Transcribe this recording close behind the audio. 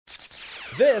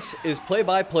This is Play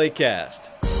by Play Cast,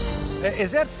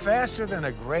 Is that faster than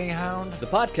a Greyhound? the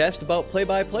podcast about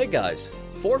play-by-play guys,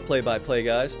 for play-by-play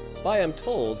guys, by, I'm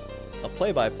told, a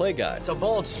play-by-play guy. It's a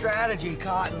bold strategy,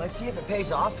 Cotton. Let's see if it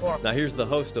pays off for him. Now here's the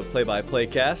host of Play by Play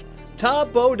Cast, Tom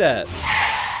Bodett.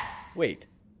 Wait,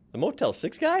 the Motel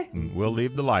 6 guy? We'll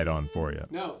leave the light on for you.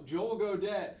 No, Joel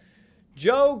Godet.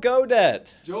 Joe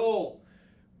Godet. Joel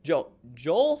Joel?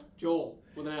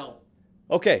 with an L.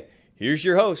 Okay, here's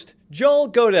your host, Joel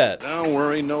Godet. Don't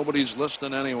worry, nobody's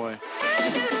listening anyway.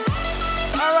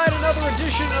 All right, another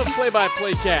edition of Play by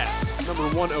Play Cast, number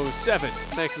 107.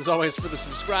 Thanks as always for the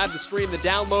subscribe, the stream, the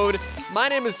download. My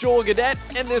name is Joel Godet,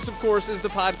 and this, of course, is the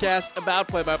podcast about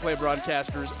play-by-play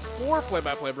broadcasters for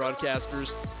play-by-play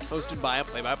broadcasters, hosted by a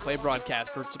play-by-play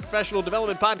broadcaster. It's a professional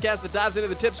development podcast that dives into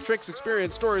the tips, tricks,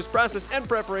 experience, stories, process, and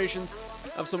preparations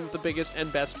of some of the biggest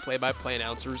and best play-by-play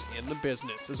announcers in the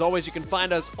business. As always, you can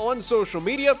find us on social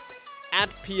media. At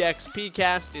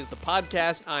PXPcast is the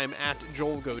podcast. I'm at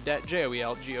Joel Godet,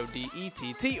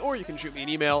 JoelGodett, or you can shoot me an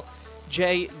email,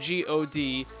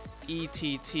 jgodett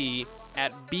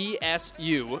at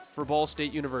BSU for Ball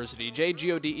State University,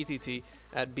 jgodett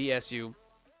at bsu.edu.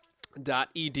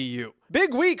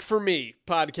 Big week for me,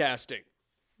 podcasting.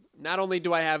 Not only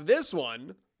do I have this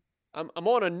one, I'm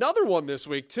on another one this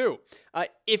week too.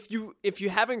 If you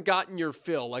haven't gotten your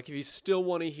fill, like if you still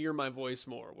want to hear my voice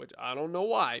more, which I don't know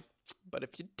why, but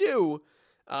if you do,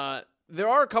 there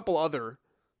are a couple other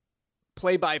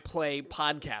play-by-play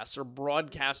podcasts or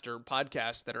broadcaster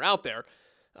podcasts that are out there.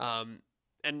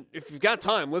 And if you've got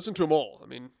time, listen to them all. I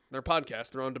mean, they're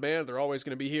podcasts. They're on demand. They're always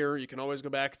going to be here. You can always go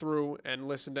back through and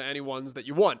listen to any ones that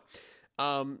you want.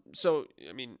 So,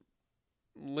 I mean,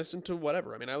 listen to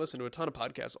whatever. I mean, I listen to a ton of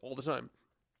podcasts all the time.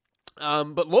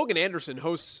 But Logan Anderson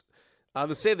hosts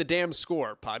the Say the Damn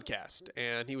Score podcast,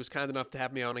 and he was kind enough to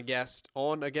have me on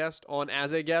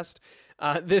as a guest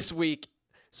this week.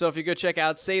 So if you go check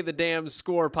out Say the Damn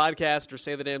Score podcast or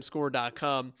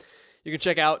saythedamnscore.com, you can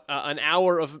check out an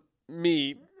hour of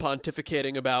me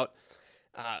pontificating about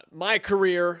my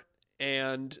career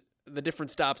and the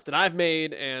different stops that I've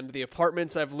made and the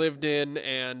apartments I've lived in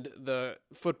and the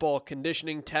football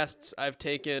conditioning tests I've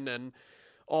taken and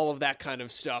all of that kind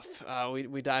of stuff.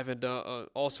 We dive into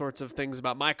all sorts of things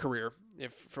about my career.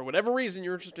 If for whatever reason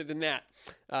you're interested in that,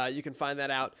 you can find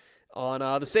that out on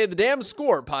the Say the Damn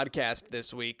Score podcast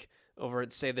this week over at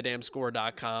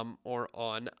saythedamnscore.com or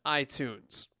on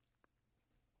iTunes.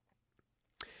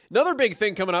 Another big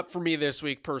thing coming up for me this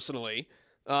week personally,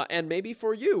 and maybe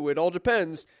for you, it all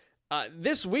depends.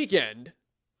 This weekend,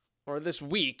 or this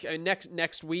week,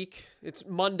 next week, it's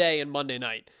Monday and Monday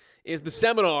night, is the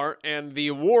seminar and the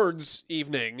awards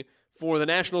evening for the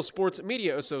National Sports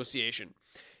Media Association.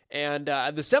 And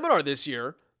the seminar this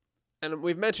year, and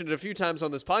we've mentioned it a few times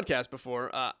on this podcast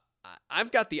before,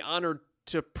 I've got the honor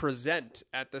to present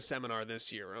at the seminar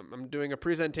this year. I'm doing a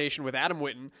presentation with Adam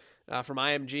Witten from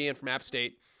IMG and from App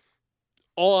State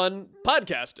on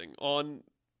podcasting, on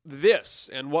this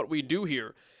and what we do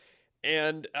here.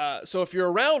 And so if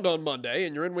you're around on Monday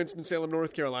and you're in Winston-Salem,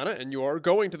 North Carolina, and you are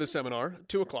going to the seminar,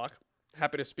 2 o'clock,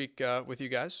 happy to speak with you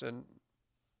guys and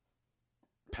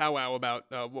powwow about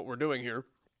what we're doing here.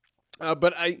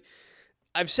 But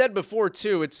I've said before,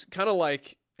 too, it's kind of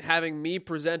like having me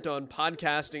present on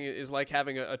podcasting is like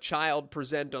having a child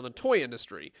present on the toy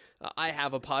industry. I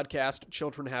have a podcast,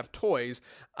 children have toys.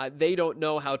 They don't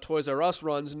know how Toys R Us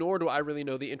runs, nor do I really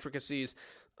know the intricacies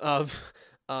of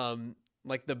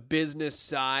like the business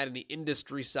side and the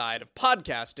industry side of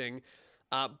podcasting.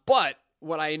 But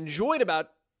what I enjoyed about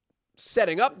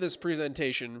setting up this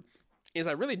presentation is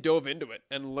I really dove into it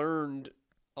and learned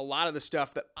a lot of the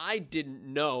stuff that I didn't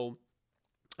know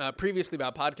previously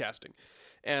about podcasting.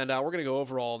 And we're going to go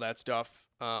over all that stuff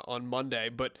on Monday.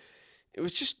 But it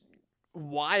was just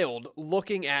wild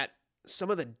looking at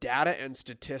some of the data and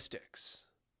statistics.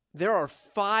 There are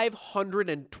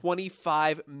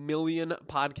 525 million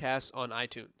podcasts on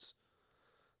iTunes.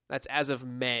 That's as of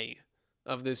May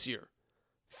of this year.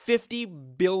 50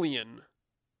 billion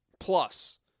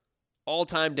plus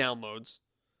all-time downloads.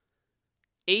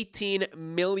 18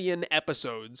 million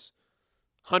episodes.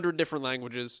 100 different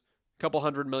languages. Couple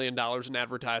 $100 million in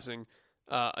advertising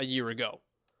a year ago.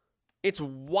 It's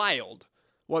wild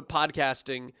what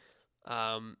podcasting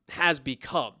has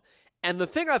become. And the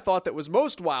thing I thought that was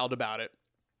most wild about it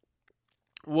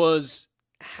was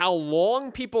how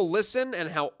long people listen and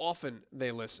how often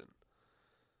they listen.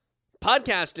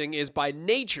 Podcasting is by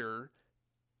nature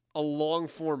a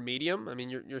long-form medium. I mean,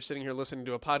 you're sitting here listening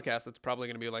to a podcast that's probably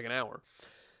going to be like an hour.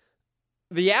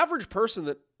 The average person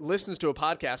that listens to a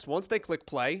podcast, once they click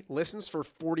play, listens for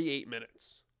 48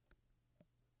 minutes.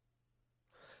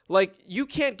 Like, you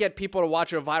can't get people to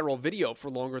watch a viral video for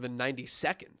longer than 90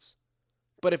 seconds.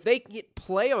 But if they hit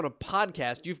play on a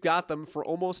podcast, you've got them for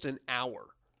almost an hour,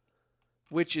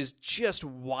 which is just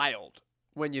wild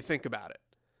when you think about it.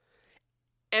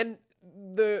 And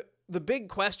the big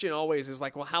question always is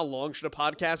like, well, how long should a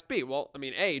podcast be? Well, I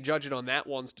mean, judge it on that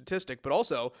one statistic, but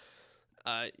also,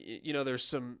 there's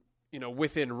some,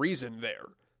 within reason there.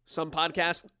 Some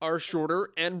podcasts are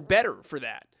shorter and better for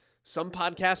that. Some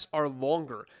podcasts are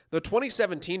longer. The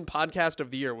 2017 podcast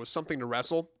of the year was Something to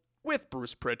Wrestle with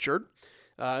Bruce Pritchard.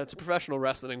 It's a professional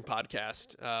wrestling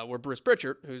podcast where Bruce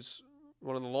Pritchard, who's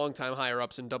one of the longtime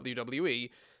higher-ups in WWE,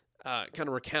 kind of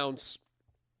recounts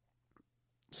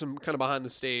some kind of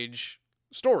behind-the-stage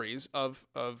stories of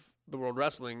the World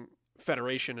Wrestling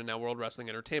Federation and now World Wrestling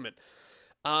Entertainment.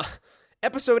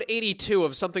 Episode 82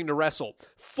 of Something to Wrestle,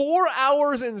 4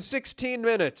 hours and 16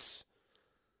 minutes.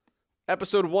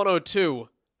 Episode 102,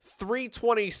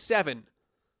 327.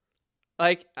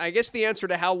 Like, I guess the answer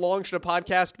to how long should a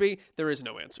podcast be, there is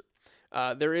no answer.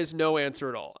 There is no answer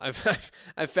at all.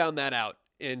 I've found that out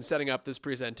in setting up this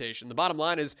presentation. The bottom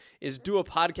line is do a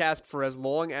podcast for as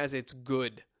long as it's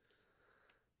good.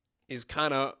 Is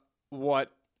kind of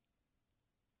what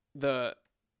the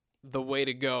way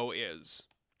to go is.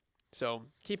 So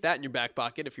keep that in your back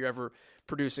pocket if you're ever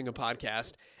producing a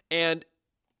podcast. And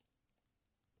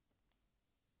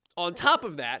on top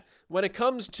of that, when it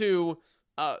comes to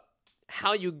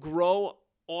how you grow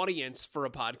audience for a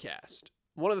podcast,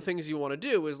 one of the things you want to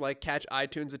do is like catch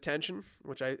iTunes attention,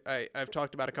 which I've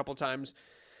talked about a couple times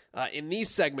in these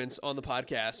segments on the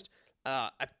podcast. I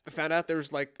found out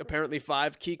there's like apparently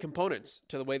 5 key components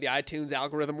to the way the iTunes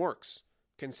algorithm works.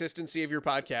 Consistency of your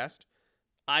podcast,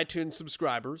 iTunes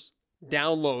subscribers,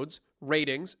 downloads,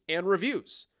 ratings, and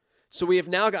reviews. So we have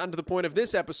now gotten to the point of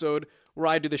this episode where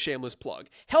I do the shameless plug.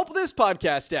 Help this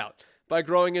podcast out by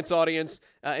growing its audience.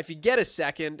 If you get a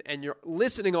second and you're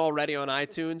listening already on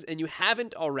iTunes and you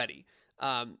haven't already,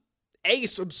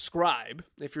 subscribe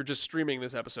if you're just streaming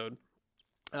this episode.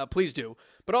 Please do.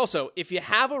 But also, if you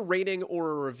have a rating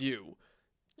or a review,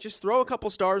 just throw a couple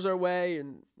stars our way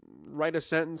and write a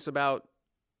sentence about,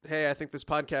 hey, I think this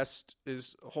podcast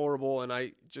is horrible and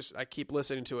I keep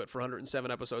listening to it for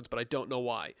 107 episodes, but I don't know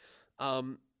why.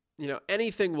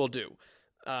 Anything will do.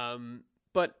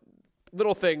 But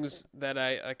little things that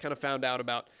I kind of found out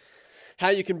about how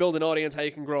you can build an audience, how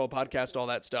you can grow a podcast, all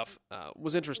that stuff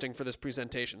was interesting for this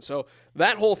presentation. So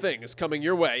that whole thing is coming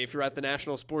your way if you're at the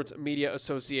National Sports Media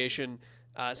Association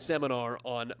seminar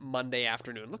on Monday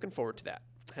afternoon. Looking forward to that.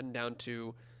 Heading down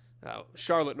to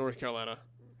Charlotte, North Carolina,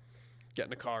 get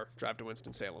in a car, drive to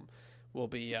Winston-Salem. Will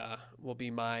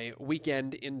be my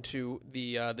weekend into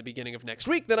the beginning of next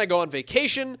week. Then I go on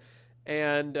vacation,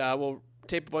 and we'll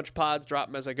tape a bunch of pods, drop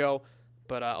them as I go.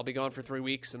 But I'll be gone for 3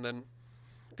 weeks, and then,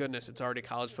 goodness, it's already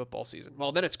college football season.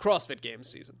 Well, then it's CrossFit Games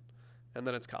season, and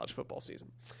then it's college football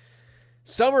season.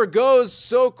 Summer goes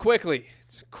so quickly.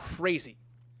 It's crazy.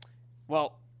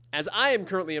 Well, as I am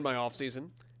currently in my off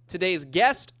season, today's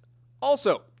guest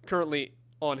also currently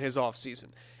on his off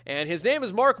season, and his name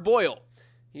is Mark Boyle.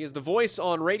 He is the voice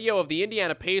on radio of the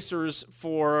Indiana Pacers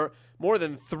for more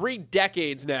than 3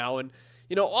 decades now. And,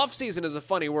 off-season is a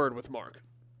funny word with Mark.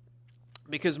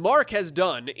 Because Mark has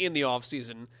done, in the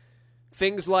off-season,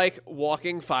 things like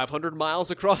walking 500 miles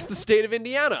across the state of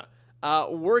Indiana,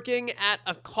 working at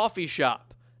a coffee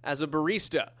shop as a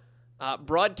barista,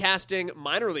 broadcasting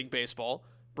minor league baseball,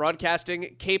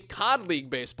 broadcasting Cape Cod League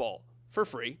baseball for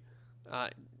free.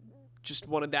 Just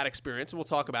wanted that experience, and we'll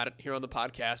talk about it here on the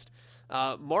podcast.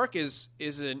 Mark is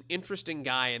an interesting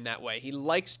guy in that way. He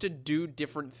likes to do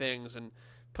different things and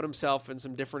put himself in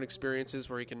some different experiences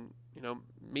where he can,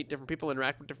 meet different people,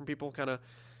 interact with different people, kind of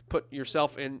put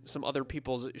yourself in some other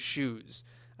people's shoes.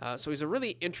 So he's a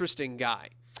really interesting guy.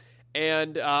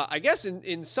 And I guess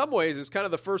in some ways is kind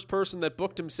of the first person that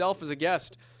booked himself as a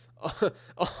guest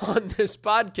on this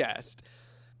podcast.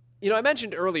 I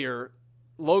mentioned earlier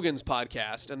Logan's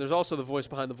podcast, and there's also The Voice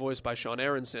Behind the Voice by Sean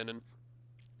Aronson. And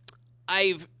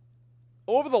I've,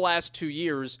 over the last 2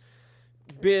 years,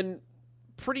 been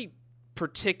pretty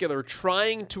particular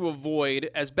trying to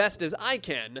avoid, as best as I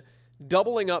can,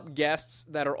 doubling up guests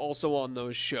that are also on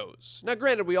those shows. Now,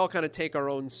 granted, we all kind of take our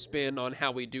own spin on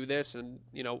how we do this and,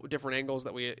 different angles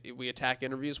that we attack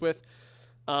interviews with.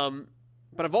 But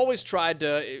I've always tried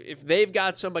to, if they've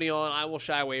got somebody on, I will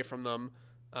shy away from them.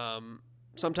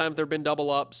 Sometimes there have been double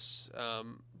ups,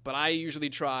 but I usually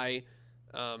try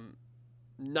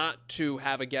not to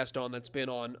have a guest on that's been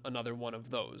on another one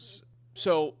of those.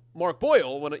 So Mark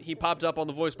Boyle, when he popped up on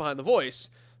The Voice Behind the Voice,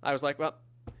 I was like, well,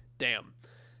 damn.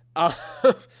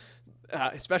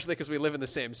 especially because we live in the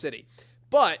same city.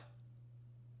 But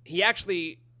he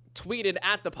actually tweeted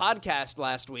at the podcast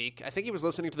last week. I think he was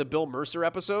listening to the Bill Mercer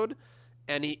episode,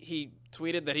 and he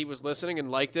tweeted that he was listening and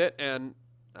liked it, and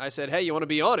I said, hey, you want to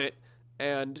be on it?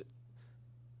 And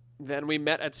then we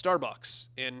met at Starbucks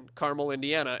in Carmel,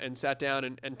 Indiana, and sat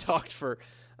down and talked for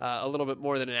a little bit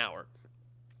more than an hour.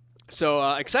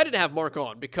 So excited to have Mark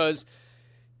on because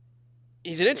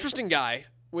he's an interesting guy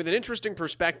with an interesting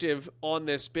perspective on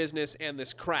this business and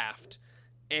this craft,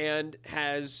 and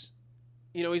has,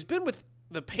 he's been with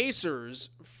the Pacers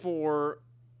for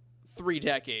 3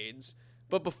 decades,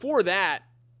 but before that,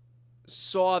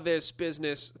 saw this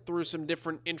business through some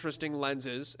different interesting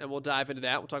lenses, and we'll dive into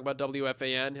that. We'll talk about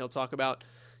WFAN. He'll talk about,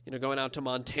 going out to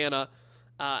Montana,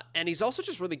 and he's also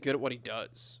just really good at what he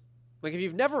does. Like, if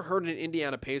you've never heard an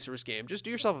Indiana Pacers game, just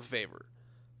do yourself a favor,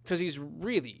 because he's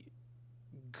really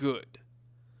good.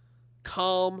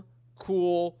 Calm,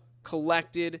 cool,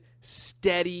 collected,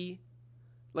 steady.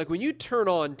 Like, when you turn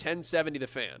on 1070 The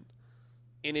Fan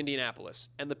in Indianapolis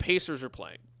and the Pacers are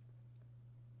playing,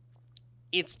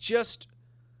 there's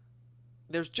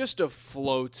just a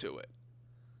flow to it.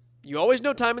 You always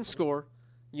know time and score.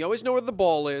 You always know where the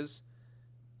ball is.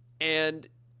 And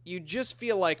you just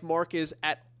feel like Mark is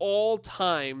at all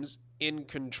times in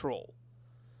control.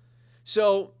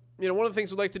 So, one of the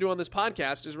things we'd like to do on this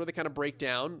podcast is really kind of break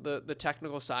down the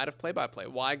technical side of play-by-play,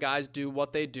 why guys do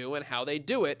what they do and how they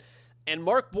do it. And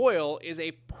Mark Boyle is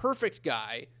a perfect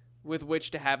guy with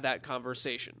which to have that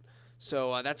conversation.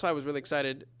 So that's why I was really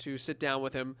excited to sit down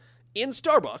with him in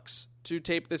Starbucks to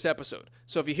tape this episode.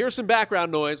 So if you hear some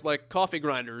background noise like coffee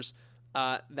grinders,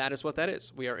 that is what that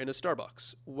is. We are in a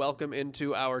Starbucks. Welcome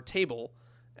into our table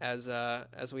as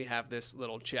we have this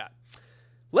little chat.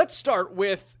 Let's start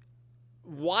with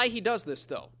why he does this,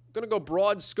 though. I'm going to go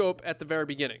broad scope at the very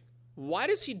beginning. Why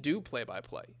does he do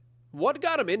play-by-play? What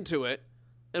got him into it,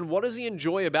 and what does he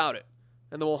enjoy about it?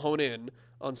 And then we'll hone in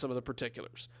on some of the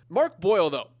particulars. Mark Boyle,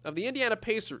 though, of the Indiana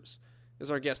Pacers, is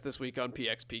our guest this week on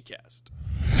PXPcast.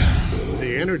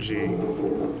 The energy,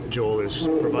 Joel, is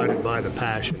provided by the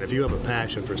passion. If you have a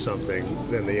passion for something,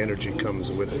 then the energy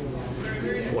comes with it.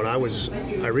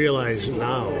 I realize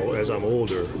now, as I'm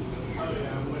older,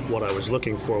 what I was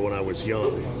looking for when I was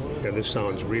young, and this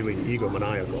sounds really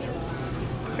egomaniacal.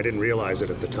 I didn't realize it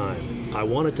at the time. I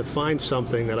wanted to find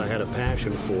something that I had a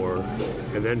passion for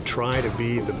and then try to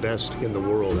be the best in the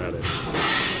world at it.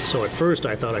 So at first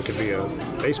I thought I could be a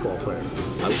baseball player.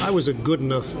 I was a good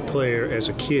enough player as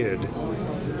a kid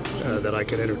that I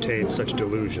could entertain such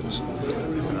delusions.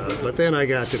 But then I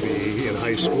got to be in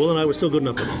high school and I was still good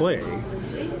enough to play,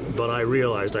 but I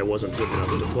realized I wasn't good enough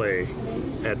to play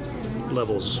at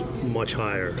levels much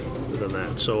higher than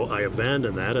that. So I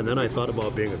abandoned that, and then I thought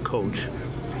about being a coach,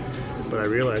 but I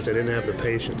realized I didn't have the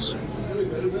patience.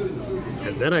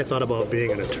 And then I thought about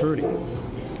being an attorney.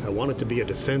 I wanted to be a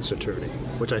defense attorney,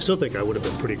 which I still think I would have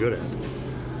been pretty good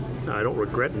at. I don't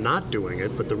regret not doing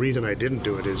it, but the reason I didn't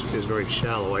do it is very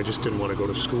shallow. I just didn't want to go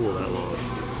to school that long.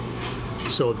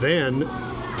 So then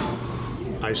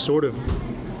I sort of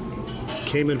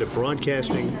came into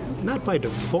broadcasting, not by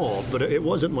default, but it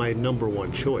wasn't my number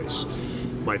one choice.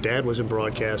 My dad was in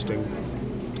broadcasting,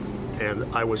 and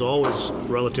I was always,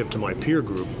 relative to my peer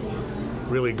group,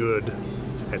 really good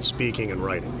at speaking and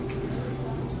writing.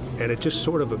 And it just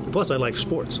sort of, plus I like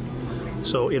sports,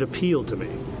 so it appealed to me.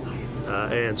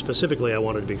 And specifically, I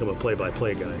wanted to become a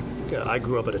play-by-play guy. I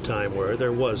grew up at a time where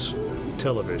there was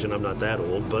television. I'm not that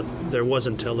old, but there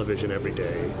wasn't television every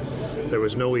day. There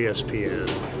was no ESPN.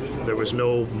 There was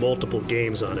no multiple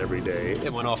games on every day.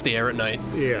 It went off the air at night.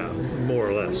 Yeah, more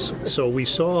or less. So we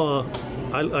saw,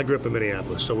 I grew up in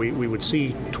Minneapolis, so we would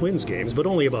see Twins games, but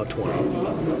only about 20.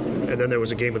 And then there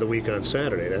was a game of the week on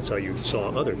Saturday. That's how you saw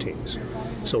other teams.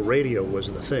 So radio was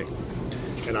the thing.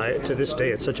 And to this day,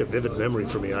 it's such a vivid memory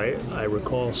for me. I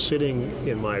recall sitting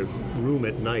in my room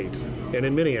at night, and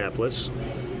in Minneapolis,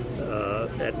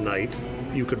 at night,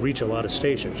 you could reach a lot of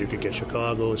stations. You could get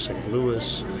Chicago, St.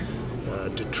 Louis,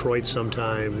 Detroit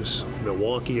sometimes,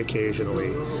 Milwaukee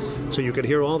occasionally. So you could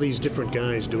hear all these different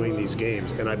guys doing these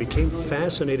games. And I became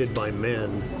fascinated by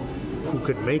men who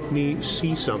could make me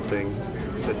see something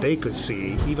that they could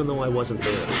see, even though I wasn't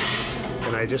there.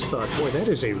 And I just thought, boy, that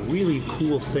is a really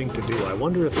cool thing to do. I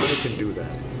wonder if I can do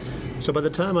that. So by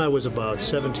the time I was about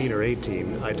 17 or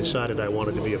 18, I decided I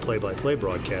wanted to be a play-by-play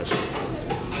broadcaster.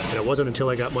 And it wasn't until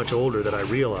I got much older that I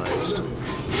realized,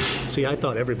 see, I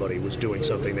thought everybody was doing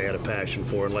something they had a passion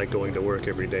for and liked going to work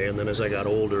every day. And then as I got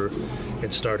older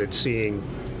and started seeing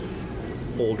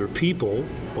older people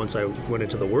once I went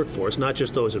into the workforce, not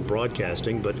just those in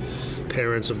broadcasting, but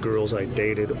parents of girls I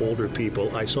dated, older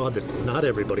people. I saw that not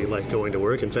everybody liked going to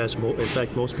work. In fact,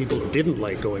 most people didn't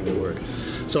like going to work.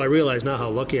 So I realized now how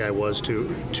lucky I was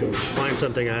to find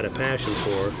something I had a passion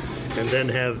for, and then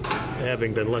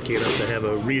having been lucky enough to have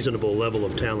a reasonable level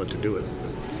of talent to do it.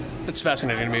 It's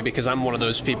fascinating to me because I'm one of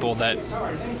those people that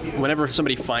whenever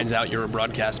somebody finds out you're a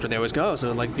broadcaster, they always go, oh,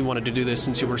 so like you wanted to do this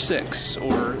since you were 6.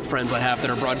 Or friends I have that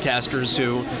are broadcasters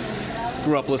who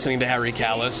grew up listening to Harry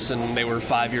Callis and they were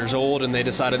 5 years old and they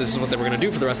decided this is what they were going to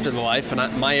do for the rest of their life.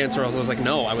 And my answer was like,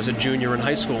 no, I was a junior in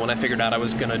high school when I figured out I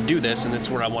was going to do this and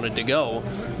that's where I wanted to go.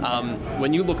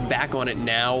 When you look back on it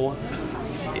now,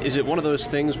 is it one of those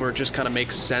things where it just kind of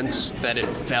makes sense that it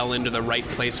fell into the right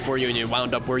place for you and you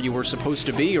wound up where you were supposed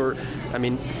to be? Or, I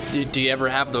mean, do you ever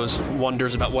have those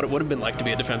wonders about what it would have been like to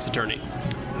be a defense attorney?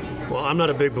 Well, I'm not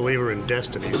a big believer in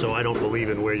destiny, so I don't believe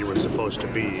in where you were supposed to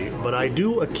be. But I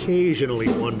do occasionally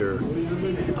wonder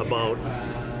about,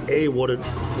 A, what it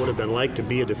would have been like to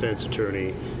be a defense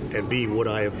attorney, and B, would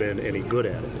I have been any good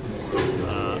at it?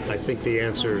 I think the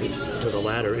answer to the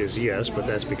latter is yes, but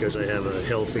that's because I have a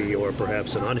healthy or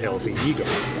perhaps an unhealthy ego.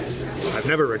 I've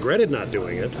never regretted not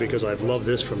doing it because I've loved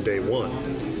this from day one.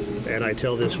 And I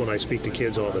tell this when I speak to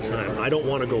kids all the time. I don't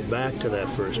want to go back to that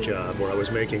first job where I was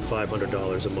making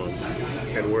 $500 a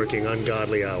month and working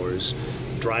ungodly hours,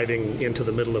 driving into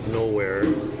the middle of nowhere,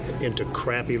 into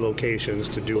crappy locations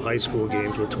to do high school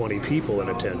games with 20 people in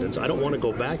attendance. I don't want to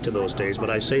go back to those days,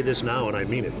 but I say this now and I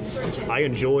mean it. I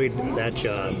enjoyed that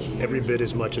job every bit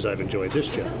as much as I've enjoyed this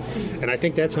job. And I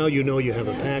think that's how you know you have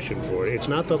a passion for it. It's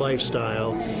not the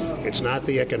lifestyle, it's not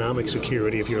the economic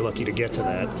security if you're lucky to get to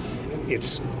that.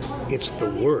 It's the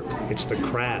work, it's the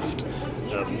craft.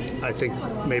 I think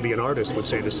maybe an artist would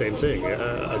say the same thing.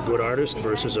 A good artist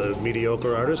versus a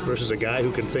mediocre artist versus a guy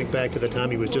who can think back to the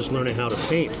time he was just learning how to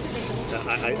paint.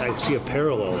 I see a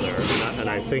parallel there. And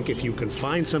I think if you can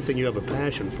find something you have a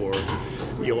passion for,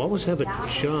 you'll always have a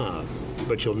job,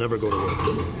 but you'll never go to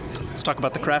work. Let's talk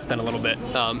about the craft then a little bit.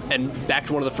 And back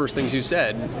to one of the first things you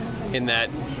said, in that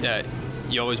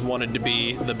you always wanted to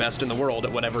be the best in the world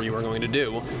at whatever you were going to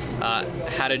do.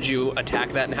 How did you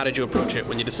attack that, and how did you approach it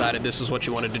when you decided this is what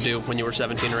you wanted to do when you were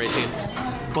 17 or 18?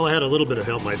 Well, I had a little bit of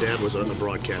help. My dad was a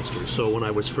broadcaster, so when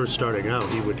I was first starting out,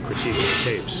 he would critique the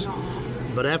tapes.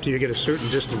 But after you get a certain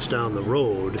distance down the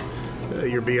road,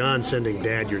 you're beyond sending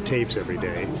Dad your tapes every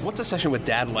day. What's a session with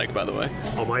Dad like, by the way?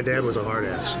 Oh, my dad was a hard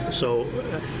ass. So,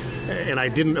 and I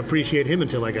didn't appreciate him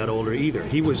until I got older either.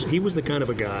 He was the kind of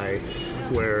a guy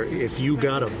where if you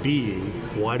got a B,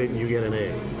 why didn't you get an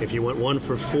A? If you went 1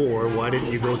 for 4, why didn't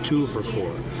you go 2 for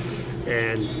 4?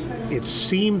 And it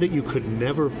seemed that you could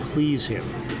never please him.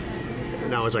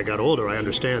 Now, as I got older, I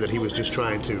understand that he was just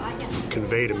trying to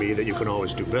convey to me that you can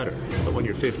always do better. But when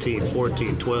you're 15,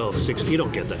 14, 12, 16, you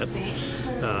don't get that.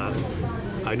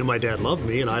 I knew my dad loved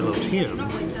me and I loved him,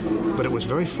 but it was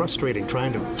very frustrating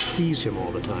trying to please him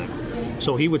all the time.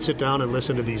 So he would sit down and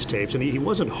listen to these tapes, and he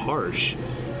wasn't harsh,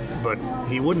 but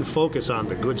he wouldn't focus on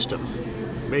the good stuff.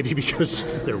 Maybe because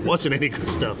there wasn't any good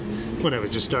stuff when I was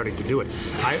just starting to do it.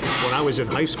 When I was in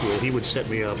high school, he would set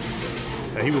me up.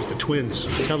 He was the Twins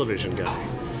television guy.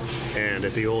 And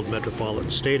at the old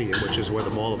Metropolitan Stadium, which is where the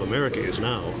Mall of America is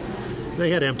now, they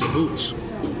had empty booths.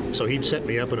 So he'd set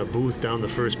me up in a booth down the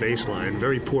first baseline,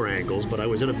 very poor angles, but I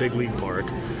was in a big league park,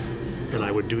 and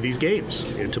I would do these games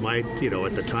into my, at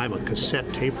the time, a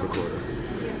cassette tape recorder.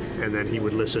 And then he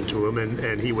would listen to them,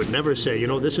 and he would never say,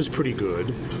 this is pretty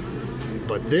good,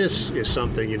 but this is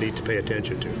something you need to pay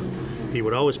attention to. He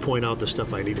would always point out the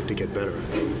stuff I needed to get better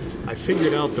at. I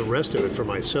figured out the rest of it for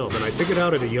myself, and I figured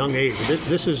out at a young age,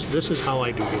 this is how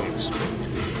I do games.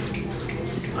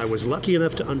 I was lucky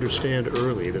enough to understand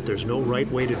early that there's no right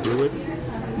way to do it,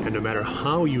 and no matter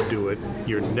how you do it,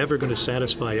 you're never going to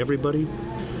satisfy everybody.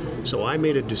 So I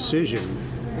made a decision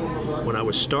when I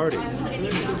was starting.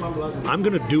 I'm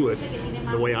going to do it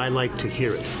the way I like to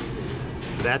hear it.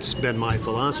 That's been my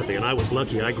philosophy, and I was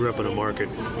lucky. I grew up in a market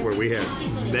where we had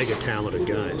mega talented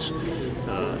guys.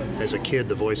 As a kid,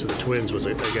 the voice of the Twins was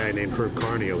a guy named Herb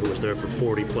Carneal, who was there for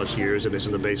 40 plus years and is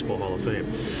in the Baseball Hall of Fame.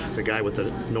 The guy with the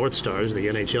North Stars, the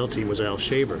NHL team, was Al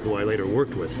Shaver, who I later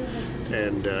worked with,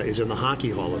 and is in the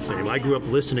Hockey Hall of Fame. I grew up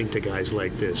listening to guys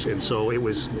like this, and so it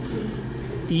was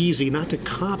easy not to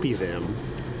copy them,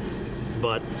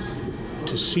 but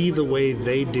to see the way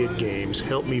they did games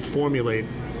helped me formulate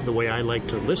the way I like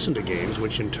to listen to games,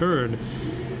 which in turn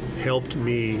helped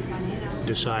me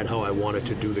decide how I wanted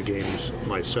to do the games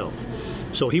myself.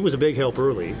 So he was a big help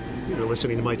early,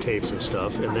 listening to my tapes and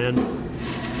stuff. And then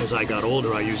as I got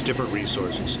older, I used different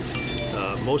resources.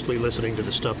 mostly listening to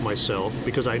the stuff myself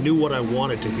because I knew what I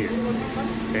wanted to hear.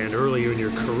 And earlier in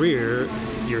your career,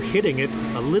 you're hitting it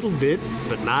a little bit,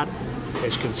 but not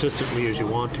as consistently as you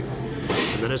want to.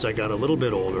 And then as I got a little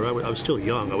bit older, I was still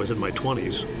young. I was in my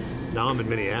 20s. Now I'm in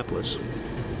Minneapolis.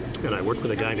 And I worked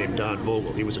with a guy named Don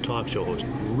Vogel. He was a talk show host,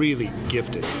 really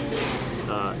gifted.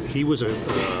 He was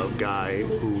a guy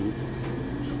who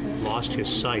lost his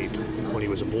sight when he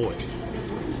was a boy.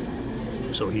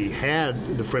 So he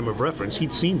had the frame of reference.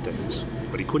 He'd seen things,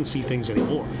 but he couldn't see things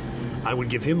anymore. I would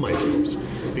give him my tips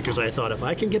because I thought if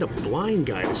I can get a blind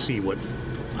guy to see what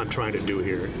I'm trying to do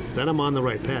here, then I'm on the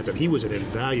right path. And he was an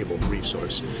invaluable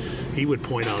resource. He would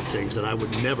point out things that I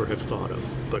would never have thought of,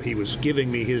 but he was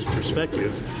giving me his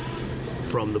perspective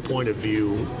from the point of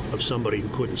view of somebody who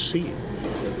couldn't see.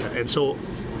 And so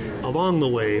along the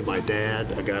way, my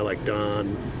dad, a guy like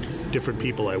Don, different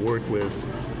people I worked with,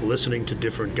 listening to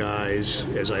different guys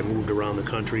as I moved around the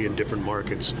country in different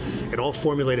markets, it all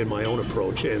formulated my own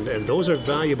approach. And those are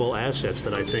valuable assets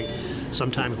that I think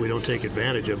sometimes we don't take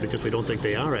advantage of because we don't think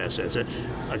they are assets.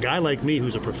 A guy like me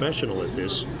who's a professional at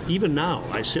this, even now,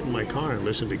 I sit in my car and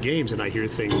listen to games and I hear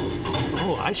things,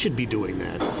 oh, I should be doing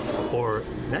that. Or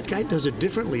that guy does it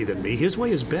differently than me. His way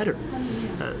is better.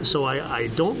 So I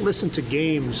don't listen to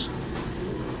games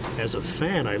as a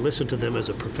fan. I listen to them as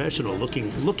a professional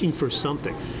looking for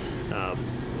something.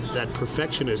 That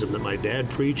perfectionism that my dad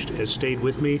preached has stayed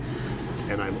with me,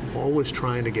 and I'm always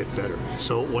trying to get better.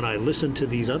 So when I listen to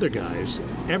these other guys,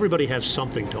 everybody has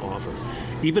something to offer.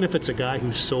 Even if it's a guy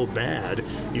who's so bad,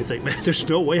 you think, man, there's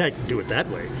no way I can do it that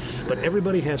way. But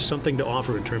everybody has something to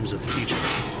offer in terms of teaching.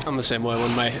 I'm the same way.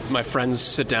 When my friends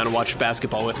sit down and watch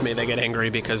basketball with me, they get angry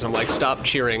because I'm like, stop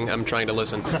cheering, I'm trying to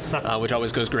listen, which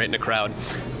always goes great in a crowd.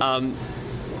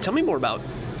 Tell me more about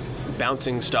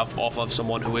bouncing stuff off of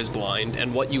someone who is blind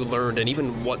and what you learned and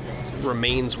even what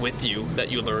remains with you that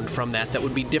you learned from that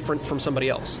would be different from somebody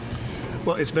else.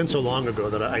 Well, it's been so long ago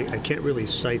that I can't really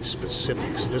cite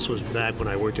specifics. This was back when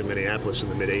I worked in Minneapolis in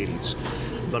the mid-'80s.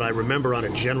 But I remember on a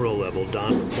general level,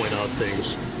 Don would point out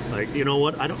things like, you know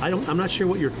what, I'm not sure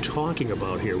what you're talking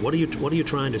about here. What are you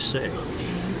trying to say?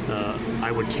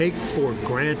 I would take for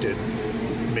granted,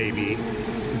 maybe,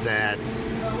 that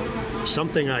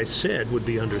something I said would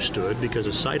be understood because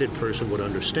a sighted person would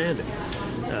understand it.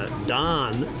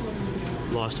 Don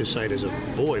lost his sight as a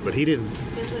boy, but he didn't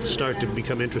start to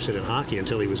become interested in hockey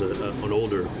until he was an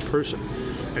older person.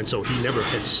 And so he never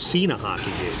had seen a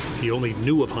hockey game. He only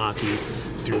knew of hockey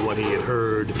through what he had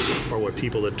heard or what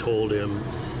people had told him,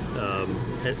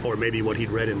 or maybe what he'd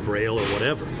read in Braille or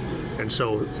whatever. And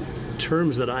so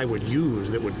terms that I would use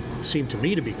that would seem to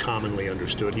me to be commonly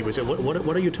understood, he would say,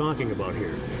 what are you talking about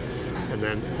here? And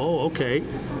then, oh, okay,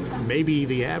 maybe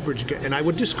the average guy, and I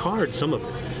would discard some of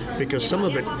it, because some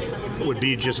of it would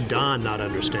be just Don not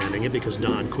understanding it because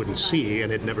Don couldn't see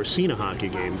and had never seen a hockey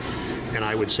game. And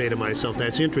I would say to myself,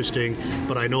 that's interesting,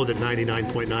 but I know that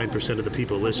 99.9% of the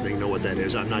people listening know what that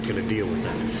is. I'm not going to deal with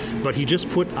that. But he just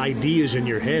put ideas in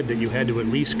your head that you had to at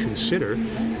least consider,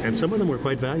 and some of them were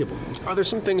quite valuable. Are there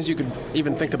some things you could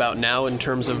even think about now in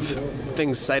terms of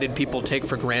things sighted people take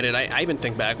for granted? I even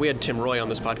think back, we had Tim Roy on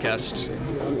this podcast,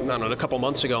 I don't know, a couple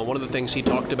months ago, and one of the things he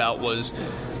talked about was,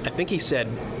 I think he said,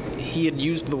 he had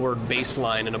used the word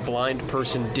baseline, and a blind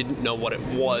person didn't know what it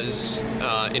was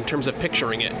in terms of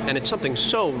picturing it. And it's something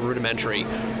so rudimentary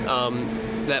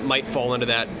that might fall into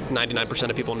that 99%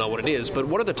 of people know what it is. But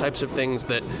what are the types of things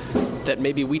that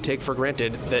maybe we take for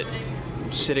granted that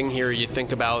sitting here you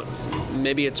think about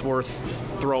maybe it's worth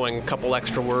throwing a couple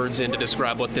extra words in to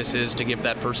describe what this is to give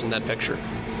that person that picture?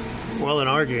 Well, in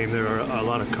our game, there are a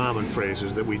lot of common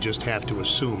phrases that we just have to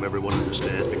assume everyone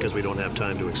understands because we don't have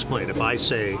time to explain. If I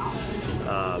say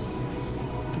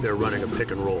they're running a pick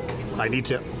and roll, I need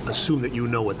to assume that you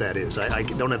know what that is. I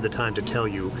don't have the time to tell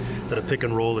you that a pick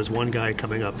and roll is one guy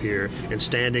coming up here and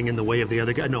standing in the way of the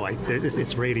other guy. No,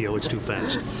 it's radio. It's too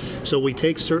fast. So we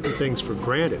take certain things for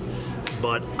granted,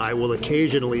 but I will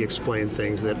occasionally explain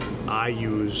things that I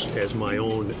use as my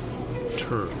own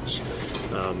terms.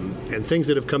 And things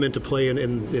that have come into play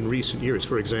in recent years.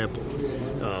 For example,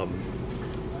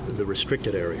 the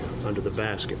restricted area under the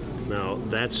basket. Now,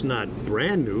 that's not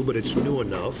brand new, but it's new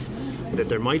enough that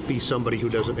there might be somebody who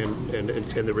doesn't, and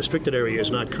the restricted area is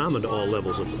not common to all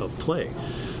levels of play.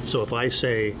 So if I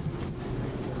say,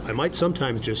 I might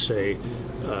sometimes just say,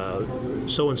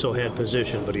 so-and-so had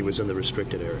position, but he was in the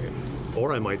restricted area.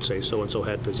 Or I might say so-and-so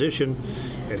had position,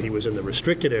 and he was in the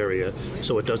restricted area,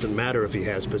 so it doesn't matter if he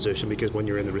has position, because when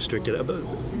you're in the restricted area,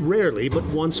 rarely, but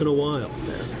once in a while.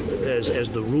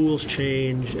 As the rules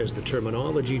change, as the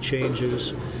terminology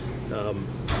changes,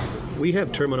 we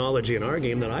have terminology in our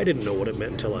game that I didn't know what it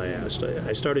meant until I asked.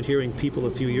 I started hearing people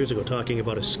a few years ago talking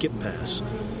about a skip pass.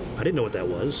 I didn't know what that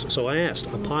was, so I asked.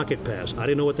 A pocket pass. I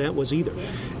didn't know what that was either.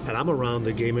 And I'm around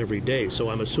the game every day, so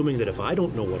I'm assuming that if I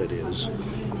don't know what it is,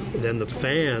 then the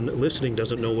fan listening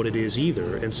doesn't know what it is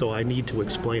either, and so I need to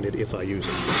explain it if I use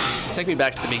it. Take me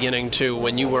back to the beginning, too,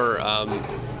 when you were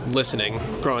listening,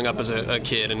 growing up as a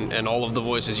kid, and all of the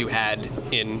voices you had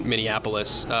in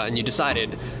Minneapolis, and you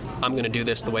decided, I'm going to do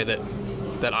this the way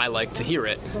that I like to hear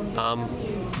it.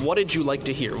 What did you like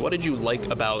to hear? What did you like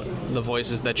about the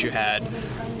voices that you had,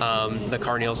 the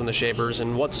Carneals and the Shavers,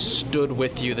 and what stood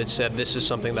with you that said, this is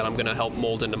something that I'm going to help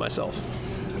mold into myself?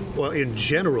 Well, in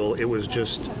general, it was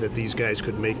just that these guys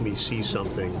could make me see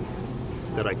something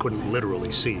that I couldn't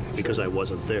literally see because I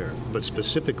wasn't there. But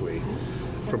specifically,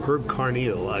 from Herb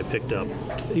Carneal, I picked up,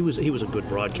 he was a good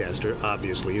broadcaster,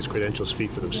 obviously, his credentials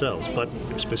speak for themselves, but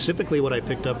specifically what I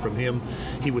picked up from him,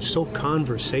 he was so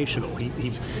conversational.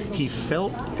 It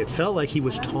felt like he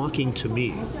was talking to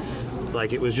me,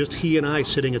 like it was just he and I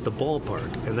sitting at the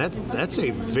ballpark, and that's a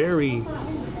very,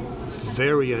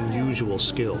 very unusual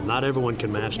skill. Not everyone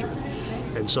can master it.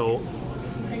 And so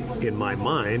in my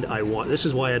mind, this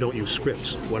is why I don't use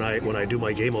scripts. When I do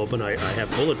my game open, I have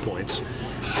bullet points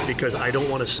because I don't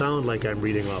want to sound like I'm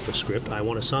reading off a script. I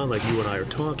want to sound like you and I are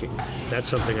talking. That's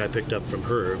something I picked up from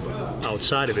Herb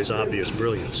outside of his obvious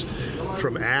brilliance.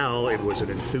 From Al, it was an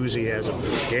enthusiasm for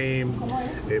the game.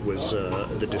 It was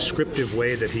the descriptive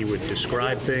way that he would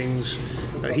describe things.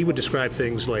 He would describe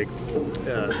things like,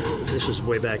 this is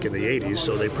way back in the 80s,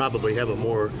 so they probably have a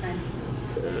more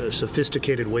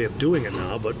sophisticated way of doing it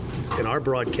now, but in our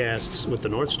broadcasts with the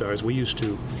North Stars, we used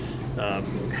to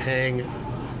hang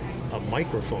a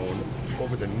microphone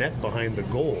over the net behind the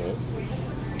goal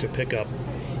to pick up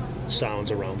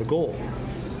sounds around the goal.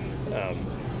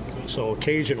 So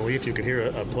occasionally, if you could hear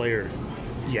a player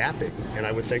yapping, and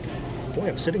I would think, boy,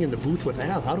 I'm sitting in the booth with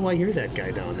Al. How do I hear that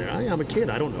guy down there? I'm a kid.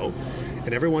 I don't know.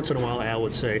 And every once in a while, Al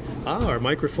would say, our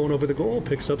microphone over the goal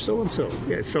picks up so-and-so.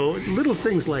 Yeah, so little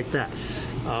things like that.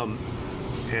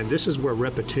 And this is where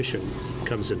repetition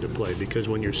comes into play, because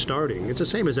when you're starting, it's the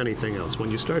same as anything else.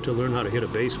 When you start to learn how to hit a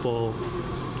baseball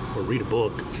or read a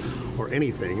book or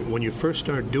anything, when you first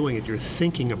start doing it, you're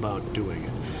thinking about doing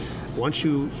it. Once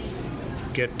you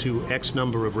get to X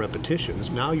number of repetitions,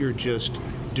 now you're just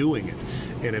doing it.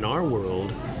 And in our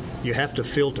world, you have to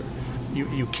filter.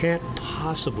 You can't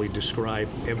possibly describe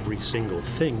every single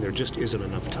thing. There just isn't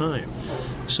enough time.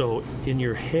 So in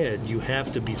your head, you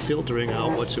have to be filtering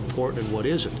out what's important and what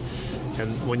isn't.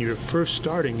 And when you're first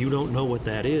starting, you don't know what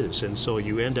that is. And so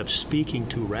you end up speaking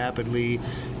too rapidly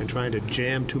and trying to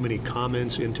jam too many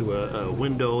comments into a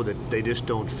window that they just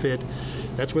don't fit.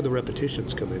 That's where the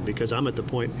repetitions come in, because I'm at the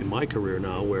point in my career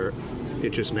now where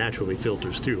it just naturally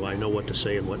filters through. I know what to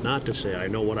say and what not to say. I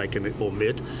know what I can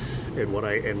omit and what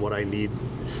I need.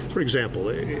 For example,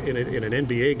 in an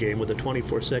NBA game with a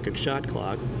 24-second shot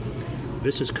clock,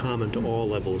 this is common to all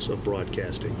levels of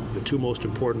broadcasting. The two most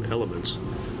important elements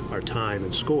are time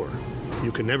and score.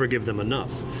 You can never give them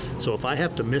enough. So if I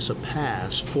have to miss a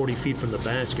pass 40 feet from the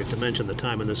basket to mention the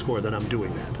time and the score, then I'm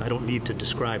doing that. I don't need to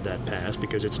describe that pass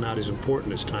because it's not as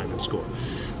important as time and score.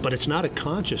 But it's not a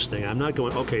conscious thing. I'm not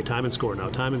going, okay, time and score now,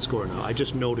 time and score now. I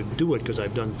just know to do it because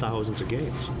I've done thousands of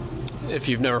games. If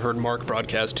you've never heard Mark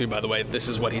broadcast too, by the way, this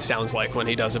is what he sounds like when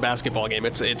he does a basketball game.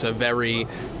 It's a very,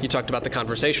 you talked about the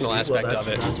conversational aspect of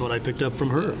it. That's what I picked up from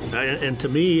her. And to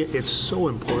me, it's so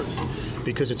important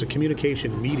because it's a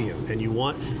communication medium, and you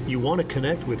want to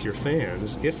connect with your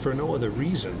fans, if for no other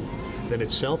reason than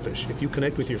it's selfish. If you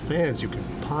connect with your fans, you can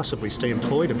possibly stay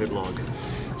employed a bit longer.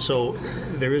 So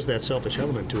there is that selfish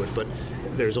element to it, but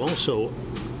there's also,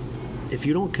 if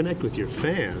you don't connect with your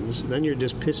fans, then you're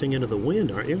just pissing into the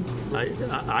wind, aren't you?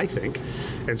 I think.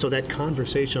 And so that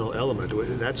conversational element,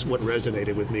 that's what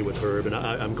resonated with me with Herb, and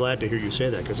I'm glad to hear you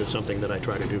say that because it's something that I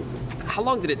try to do. How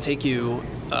long did it take you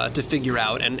to figure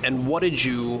out, and what did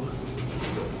you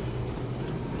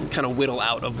kind of whittle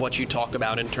out of what you talk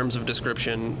about in terms of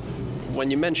description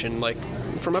when you mention, like,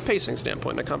 from a pacing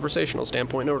standpoint, a conversational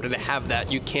standpoint, in order to have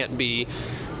that, you can't be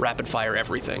rapid fire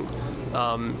everything.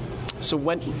 So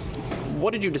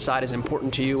what did you decide is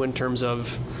important to you in terms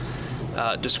of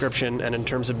description and in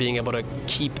terms of being able to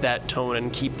keep that tone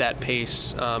and keep that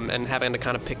pace and having to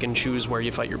kind of pick and choose where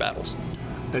you fight your battles?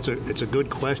 It's a good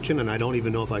question, and I don't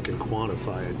even know if I can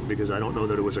quantify it because I don't know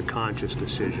that it was a conscious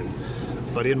decision.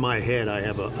 But in my head, I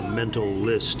have a mental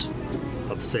list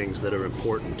of things that are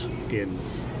important in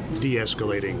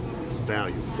de-escalating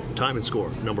value. Time and score,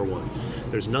 number one.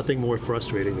 There's nothing more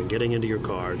frustrating than getting into your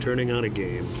car, turning on a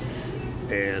game,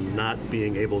 and not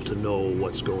being able to know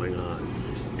what's going on.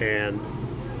 And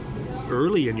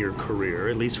early in your career,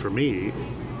 at least for me,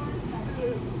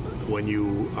 when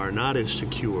you are not as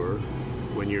secure,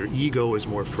 when your ego is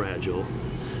more fragile,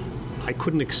 I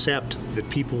couldn't accept that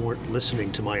people weren't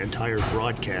listening to my entire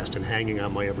broadcast and hanging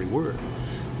on my every word.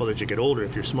 Well, as you get older,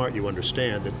 if you're smart, you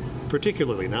understand that,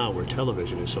 particularly now where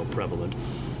television is so prevalent,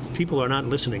 people are not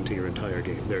listening to your entire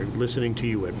game. They're listening to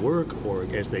you at work or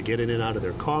as they get in and out of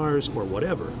their cars or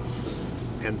whatever.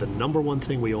 And the number one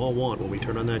thing we all want when we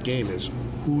turn on that game is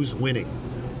who's winning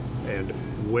and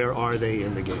where are they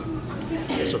in the game.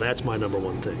 So that's my number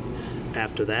one thing.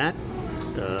 After that,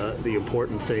 the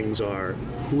important things are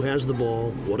who has the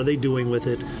ball, what are they doing with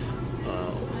it,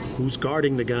 who's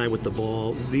guarding the guy with the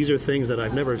ball. These are things that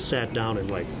I've never sat down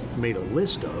and made a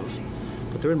list of,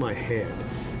 but they're in my head.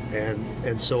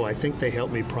 And so I think they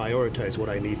help me prioritize what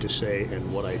I need to say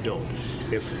and what I don't.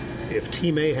 If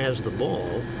Team A has the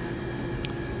ball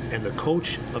and the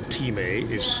coach of Team A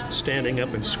is standing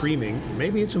up and screaming,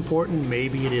 maybe it's important,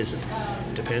 maybe it isn't.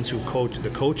 It depends who the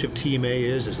coach of Team A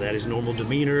is. Is that his normal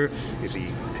demeanor? Is he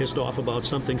pissed off about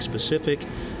something specific?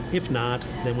 If not,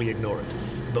 then we ignore it.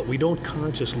 But we don't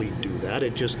consciously do that.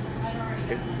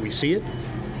 We see it,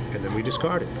 and then we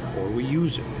discard it, or we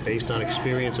use it based on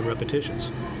experience and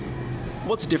repetitions.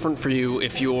 What's different for you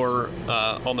if you're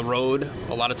on the road?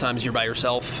 A lot of times you're by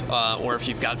yourself, or if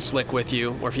you've got Slick with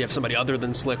you, or if you have somebody other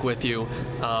than Slick with you,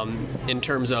 in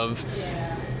terms of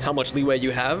how much leeway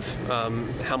you have,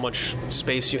 how much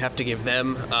space you have to give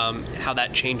them, how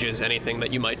that changes anything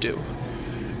that you might do.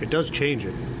 It does change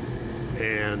it,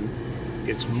 and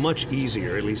it's much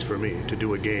easier, at least for me, to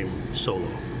do a game solo.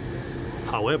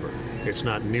 However, it's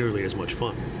not nearly as much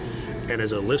fun. And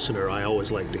as a listener, I always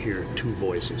like to hear two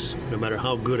voices. No matter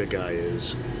how good a guy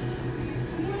is,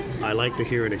 I like to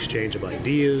hear an exchange of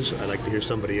ideas. I like to hear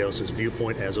somebody else's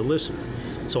viewpoint as a listener.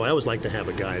 So I always like to have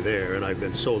a guy there, and I've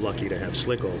been so lucky to have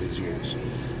Slick all these years.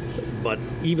 But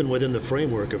even within the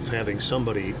framework of having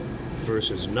somebody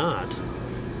versus not,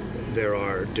 there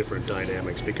are different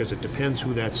dynamics because it depends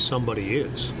who that somebody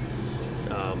is.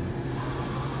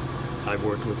 I've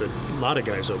worked with a lot of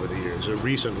guys over the years.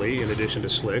 Recently, in addition to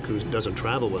Slick, who doesn't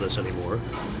travel with us anymore,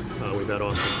 we've had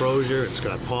Austin Crozier and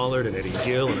Scott Pollard and Eddie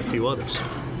Gill and a few others.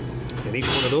 And each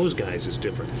one of those guys is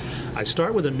different. I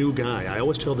start with a new guy. I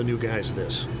always tell the new guys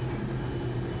this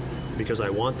because I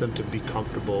want them to be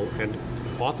comfortable, and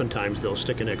oftentimes they'll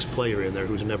stick an ex-player in there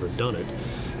who's never done it.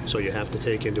 So you have to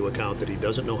take into account that he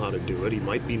doesn't know how to do it. He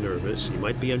might be nervous. He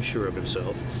might be unsure of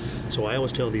himself. So I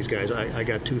always tell these guys, I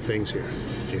got two things here.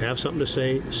 If you have something to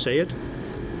say it,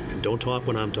 and don't talk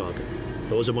when I'm talking.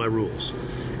 Those are my rules.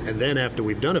 And then after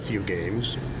we've done a few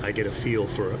games, I get a feel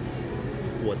for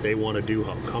what they want to do,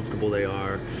 how comfortable they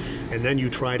are. And then you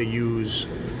try to use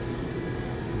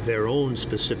their own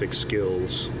specific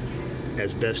skills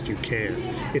as best you can.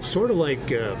 It's sort of like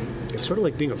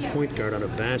being a point guard on a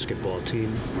basketball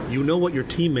team. You know what your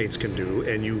teammates can do,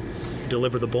 and you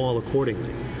deliver the ball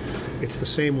accordingly. It's the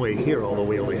same way here, although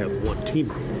we only have one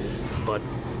teammate. But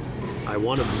I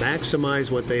want to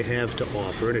maximize what they have to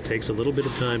offer, and it takes a little bit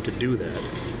of time to do that.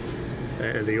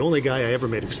 And the only guy I ever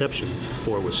made exception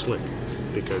for was Slick,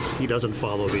 because he doesn't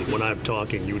follow the when I'm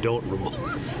talking, you don't rule.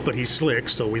 But he's Slick,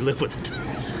 so we live with it.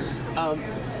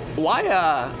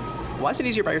 Why is it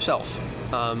easier by yourself?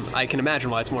 I can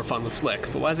imagine why it's more fun with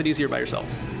Slick, but why is it easier by yourself?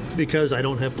 Because I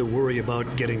don't have to worry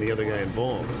about getting the other guy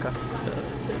involved. Okay.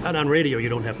 And on radio, you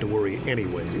don't have to worry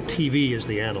anyway. TV is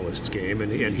the analyst's game,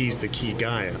 and he's the key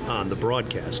guy on the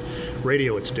broadcast.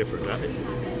 Radio, it's different.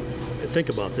 Think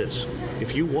about this.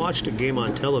 If you watched a game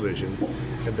on television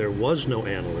and there was no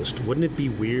analyst, wouldn't it be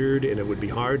weird and it would be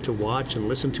hard to watch and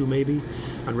listen to maybe?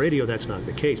 On radio, that's not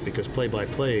the case because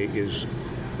play-by-play is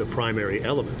the primary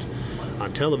element.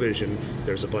 On television,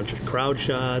 there's a bunch of crowd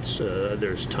shots,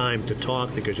 there's time to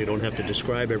talk because you don't have to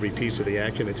describe every piece of the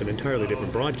action. It's an entirely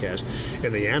different broadcast,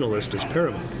 and the analyst is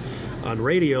paramount. On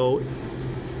radio,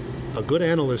 a good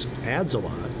analyst adds a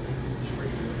lot,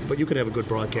 but you could have a good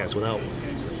broadcast without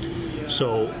one.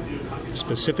 So,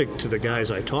 specific to the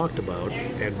guys I talked about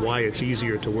and why it's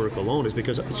easier to work alone is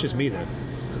because it's just me then.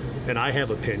 And I have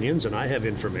opinions, and I have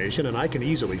information, and I can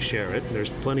easily share it.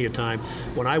 There's plenty of time.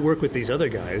 When I work with these other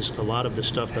guys, a lot of the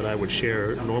stuff that I would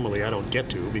share, normally I don't get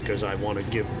to because I want to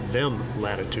give them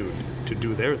latitude to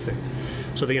do their thing.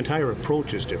 So the entire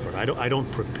approach is different. I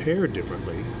don't prepare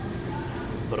differently,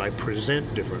 but I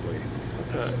present differently.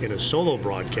 In a solo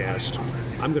broadcast,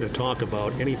 I'm going to talk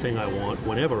about anything I want,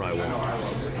 whenever I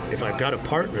want. If I've got a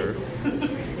partner,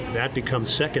 that becomes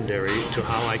secondary to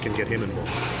how I can get him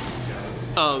involved.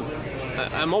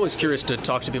 I'm always curious to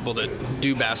talk to people that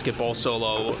do basketball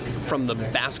solo from the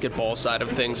basketball side of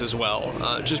things as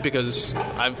well, just because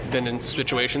I've been in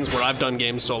situations where I've done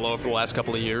games solo for the last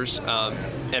couple of years,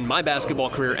 and my basketball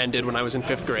career ended when I was in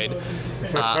 5th grade.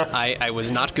 I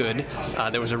was not good.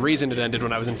 There was a reason it ended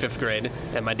when I was in 5th grade,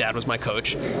 and my dad was my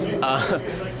coach.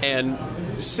 And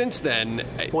since then...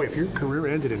 Boy, if your career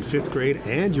ended in 5th grade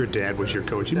and your dad was your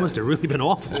coach, you must have really been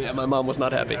awful. Yeah, my mom was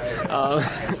not happy.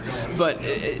 But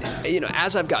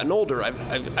as I've gotten older,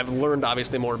 I've learned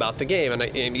obviously more about the game, and I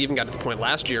even got to the point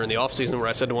last year in the off season where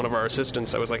I said to one of our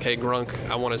assistants, I was like, "Hey, Grunk,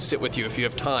 I want to sit with you if you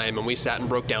have time," and we sat and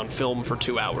broke down film for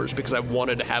 2 hours because I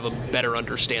wanted to have a better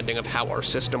understanding of how our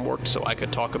system worked, so I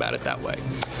could talk about it that way.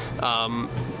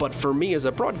 But for me as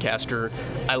a broadcaster,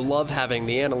 I love having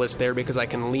the analyst there because I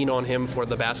can lean on him for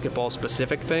the basketball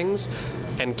specific things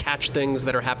and catch things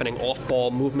that are happening off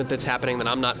ball, movement that's happening that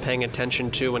I'm not paying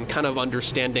attention to, and kind of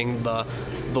understanding the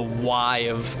why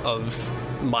of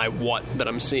my what that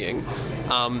I'm seeing.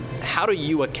 How do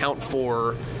you account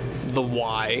for the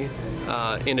why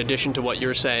in addition to what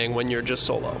you're saying when you're just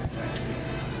solo?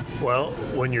 Well,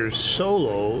 when you're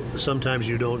solo, sometimes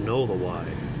you don't know the why,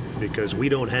 because we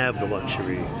don't have the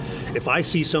luxury. If I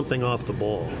see something off the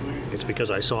ball, it's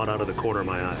because I saw it out of the corner of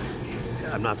my eye.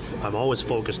 I'm always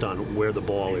focused on where the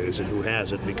ball is and who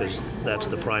has it, because that's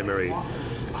the primary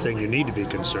thing you need to be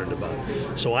concerned about.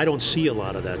 So I don't see a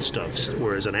lot of that stuff,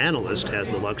 whereas an analyst has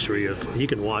the luxury of he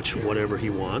can watch whatever he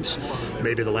wants.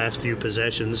 Maybe the last few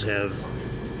possessions have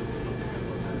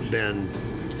been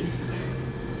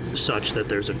such that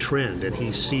there's a trend and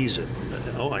he sees it.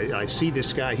 Oh, I see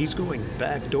this guy. He's going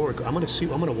back door. I'm going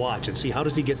to watch and see how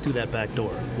does he get through that back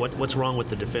door. What's wrong with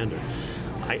the defender?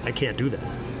 I can't do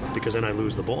that because then I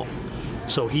lose the ball.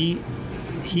 So he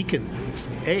can,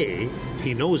 A,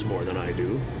 he knows more than I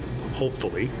do,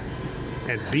 hopefully,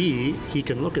 and B, he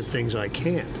can look at things I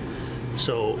can't.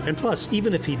 So, and plus,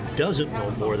 even if he doesn't know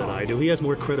more than I do, he has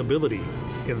more credibility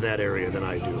in that area than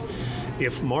I do.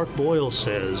 If Mark Boyle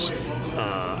says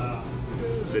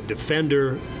the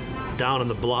defender down on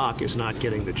the block is not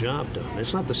getting the job done,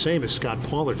 it's not the same as Scott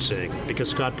Pollard saying it, because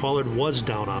Scott Pollard was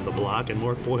down on the block and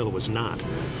Mark Boyle was not.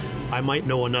 I might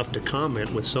know enough to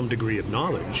comment with some degree of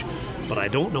knowledge, but I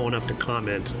don't know enough to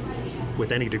comment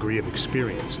with any degree of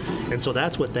experience. And so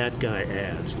that's what that guy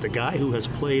adds. The guy who has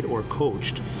played or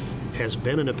coached has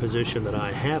been in a position that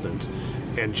I haven't,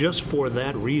 and just for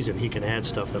that reason, he can add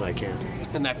stuff that I can't.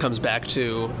 And that comes back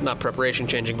to not preparation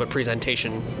changing, but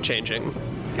presentation changing,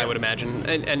 I would imagine.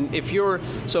 And if you're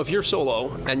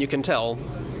solo, and you can tell,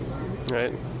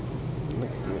 right?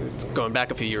 It's going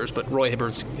back a few years, but Roy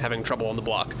Hibbert's having trouble on the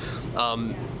block,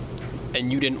 and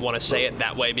you didn't want to say it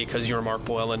that way because you're Mark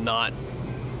Boyle and not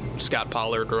Scott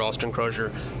Pollard or Austin Crozier.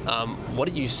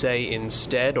 What do you say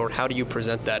instead, or how do you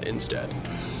present that instead?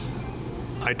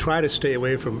 I try to stay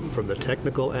away from the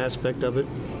technical aspect of it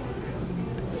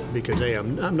because, hey,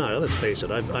 I'm not, let's face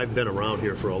it, I've been around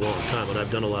here for a long time and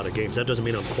I've done a lot of games. That doesn't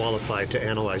mean I'm qualified to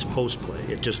analyze post-play.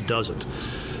 It just doesn't.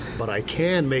 But I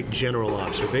can make general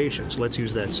observations. Let's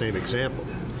use that same example.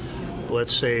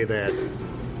 Let's say that,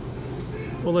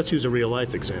 well, let's use a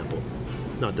real-life example.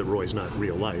 Not that Roy's not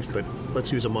real life, but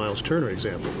let's use a Miles Turner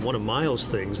example. One of Miles'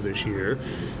 things this year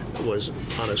was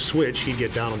on a switch, he'd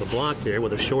get down on the block there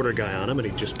with a shorter guy on him, and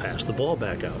he'd just pass the ball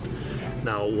back out.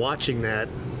 Now, watching that,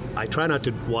 I try not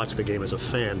to watch the game as a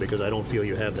fan because I don't feel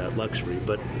you have that luxury,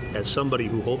 but as somebody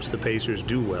who hopes the Pacers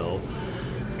do well,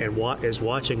 and is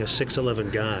watching a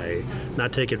 6'11 guy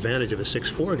not take advantage of a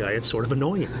 6'4 guy, it's sort of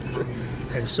annoying.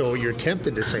 And so you're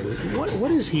tempted to say, what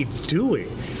is he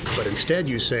doing? But instead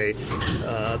you say,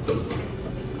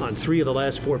 on 3 of the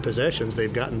last 4 possessions,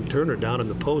 they've gotten Turner down in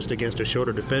the post against a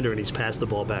shorter defender, and he's passed the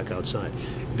ball back outside.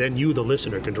 Then you, the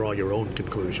listener, can draw your own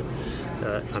conclusion.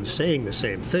 I'm saying the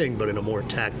same thing, but in a more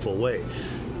tactful way.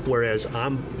 Whereas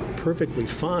I'm perfectly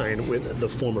fine with the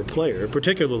former player,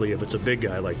 particularly if it's a big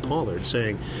guy like Pollard,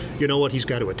 saying, you know what, he's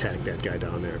got to attack that guy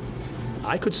down there.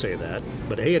 I could say that,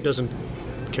 but A, it doesn't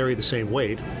carry the same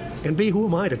weight, and B, who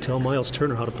am I to tell Miles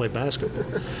Turner how to play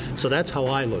basketball? So that's how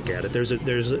I look at it.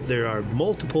 There are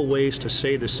multiple ways to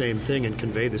say the same thing and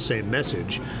convey the same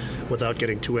message without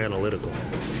getting too analytical.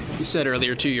 You said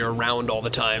earlier, too, you're around all the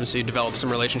time, so you develop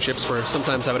some relationships where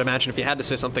sometimes I would imagine if you had to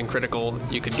say something critical,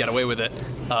 you could get away with it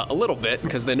a little bit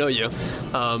because they know you.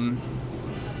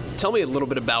 Tell me a little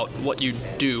bit about what you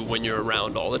do when you're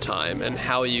around all the time and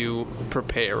how you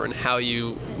prepare and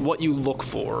what you look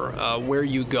for, where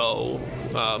you go,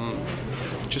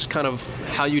 just kind of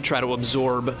how you try to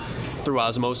absorb through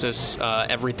osmosis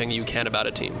everything you can about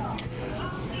a team.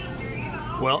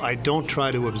 Well, I don't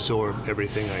try to absorb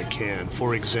everything I can.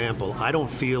 For example, I don't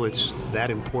feel it's that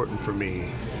important for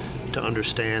me to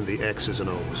understand the X's and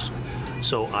O's.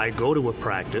 So I go to a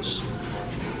practice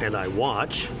and I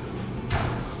watch,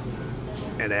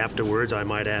 and afterwards I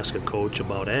might ask a coach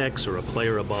about X or a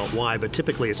player about Y, but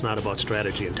typically it's not about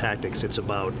strategy and tactics. It's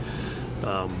about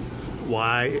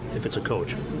why, if it's a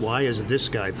coach, why is this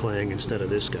guy playing instead of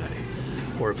this guy?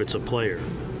 Or if it's a player,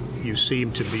 you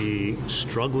seem to be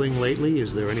struggling lately.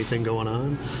 Is there anything going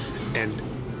on? And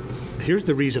here's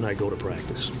the reason I go to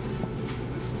practice.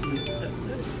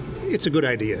 It's a good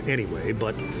idea anyway,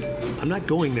 but I'm not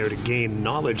going there to gain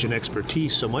knowledge and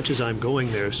expertise so much as I'm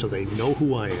going there so they know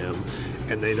who I am,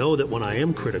 and they know that when I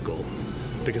am critical,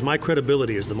 because my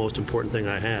credibility is the most important thing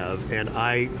I have, and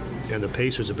the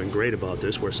Pacers have been great about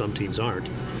this, where some teams aren't.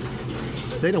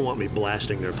 They don't want me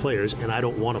blasting their players, and I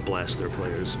don't want to blast their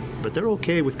players, but they're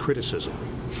okay with criticism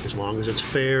as long as it's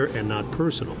fair and not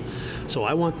personal. So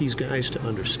I want these guys to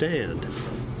understand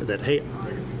that, hey,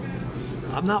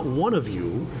 I'm not one of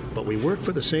you, but we work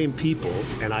for the same people,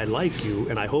 and I like you,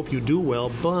 and I hope you do well,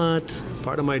 but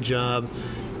part of my job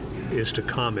is to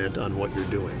comment on what you're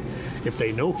doing. If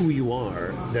they know who you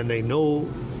are, then they know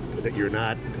that you're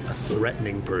not a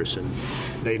threatening person.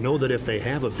 They know that if they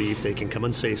have a beef, they can come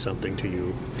and say something to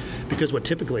you. Because what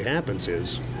typically happens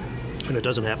is, and it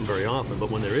doesn't happen very often,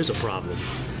 but when there is a problem,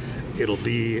 it'll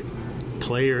be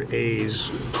player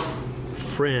A's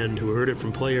friend who heard it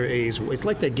from player A's. It's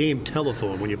like that game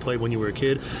Telephone when you played when you were a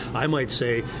kid. I might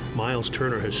say, Miles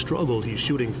Turner has struggled. He's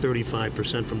shooting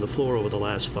 35% from the floor over the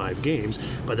last 5 games.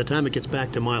 By the time it gets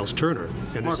back to Miles Turner...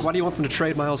 And Mark, why do you want them to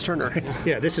trade Miles Turner?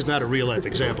 Yeah, this is not a real-life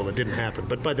example. That didn't happen.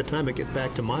 But by the time it gets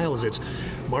back to Miles, it's,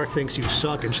 Mark thinks you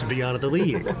suck and should be out of the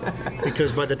league.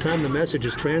 Because by the time the message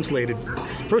is translated,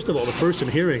 first of all, the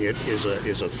person hearing it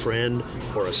is a friend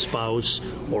or a spouse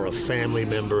or a family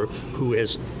member who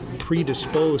is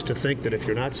predisposed to think that if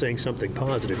you're not saying something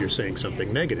positive, you're saying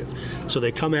something negative. So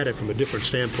they come at it from a different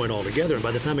standpoint altogether, and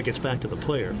by the time it gets back to the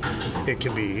player, it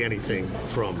can be anything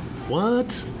from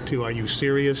what to are you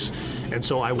serious? And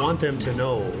so I want them to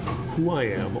know who I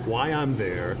am, why I'm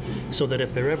there, so that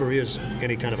if there ever is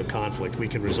any kind of a conflict, we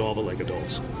can resolve it like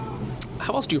adults.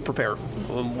 How else do you prepare?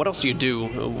 What else do you do?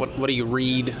 What do you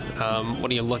read? What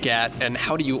do you look at? And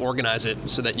how do you organize it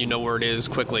so that you know where it is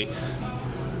quickly?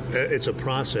 It's a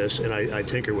process, and I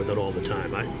tinker with it all the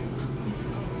time.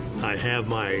 I have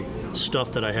my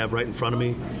stuff that I have right in front of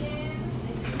me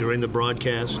during the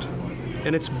broadcast,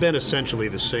 and it's been essentially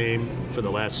the same for the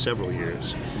last several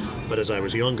years. But as I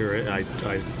was younger,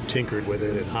 I tinkered with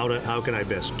it, and how can I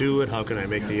best do it? How can I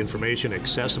make the information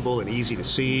accessible and easy to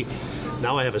see?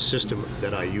 Now I have a system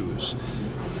that I use,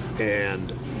 and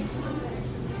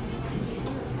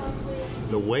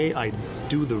the way I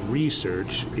do the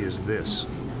research is this.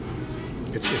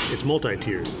 It's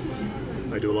multi-tiered.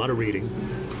 I do a lot of reading,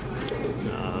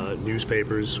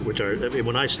 newspapers, which are,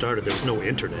 when I started, there was no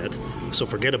internet, so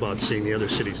forget about seeing the other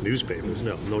city's newspapers.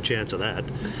 No chance of that.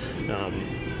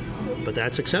 But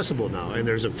that's accessible now, and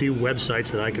there's a few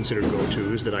websites that I consider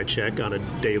go-tos that I check on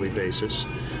a daily basis.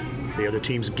 The other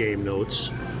team's game notes.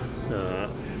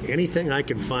 Anything I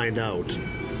can find out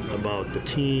about the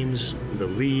teams, the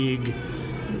league,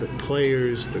 the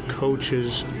players, the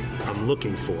coaches, I'm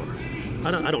looking for. I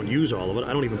don't use all of it.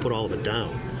 I don't even put all of it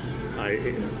down.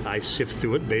 I sift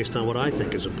through it based on what I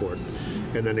think is important.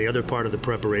 And then the other part of the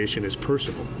preparation is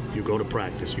personal. You go to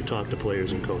practice. You talk to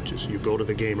players and coaches. You go to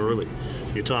the game early.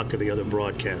 You talk to the other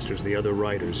broadcasters, the other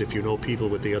writers. If you know people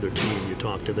with the other team, you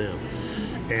talk to them.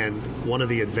 And one of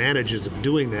the advantages of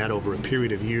doing that over a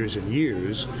period of years and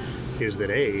years is that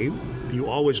A, you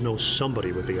always know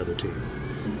somebody with the other team.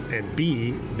 And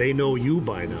B, they know you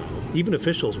by now. Even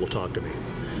officials will talk to me,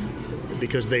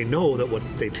 because they know that what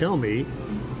they tell me,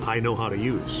 I know how to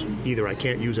use. Either I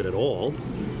can't use it at all,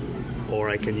 or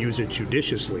I can use it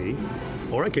judiciously,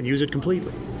 or I can use it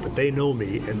completely. But they know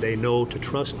me, and they know to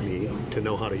trust me to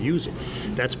know how to use it.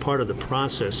 That's part of the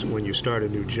process when you start a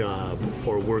new job,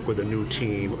 or work with a new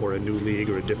team, or a new league,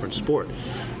 or a different sport.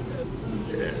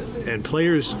 And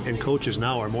players and coaches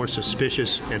now are more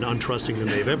suspicious and untrusting than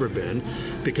they've ever been,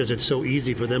 because it's so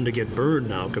easy for them to get burned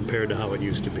now compared to how it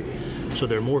used to be. So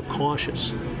they're more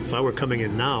cautious. If I were coming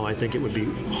in now, I think it would be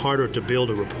harder to build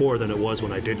a rapport than it was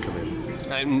when I did come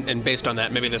in. And based on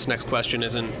that, maybe this next question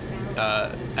isn't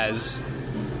as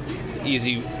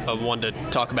easy of one to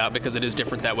talk about because it is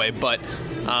different that way, but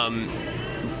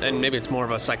and maybe it's more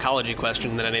of a psychology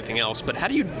question than anything else, but how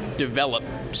do you develop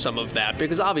some of that?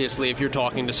 Because obviously if you're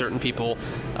talking to certain people,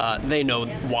 they know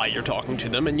why you're talking to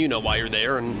them, and you know why you're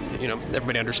there, and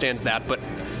everybody understands that, but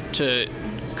to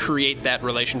create that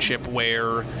relationship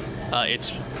where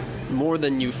it's more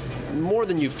than you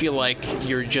feel like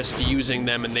you're just using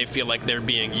them and they feel like they're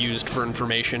being used for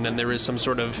information, and there is some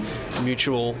sort of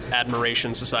mutual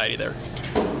admiration society there?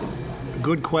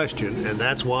 Good question, and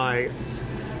that's why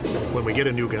when we get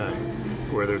a new guy,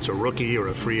 whether it's a rookie or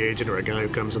a free agent or a guy who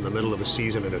comes in the middle of a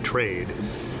season in a trade,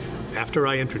 after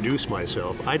I introduce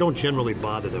myself, I don't generally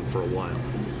bother them for a while.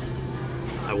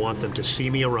 I want them to see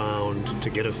me around, to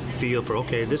get a feel for,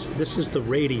 okay, this is the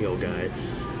radio guy.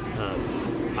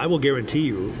 I will guarantee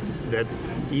you that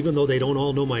even though they don't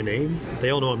all know my name, they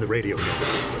all know I'm the radio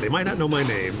guy. They might not know my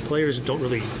name. Players don't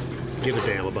really give a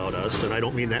damn about us, and I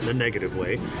don't mean that in a negative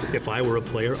way. If I were a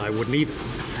player, I wouldn't either.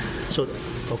 So,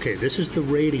 okay, this is the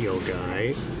radio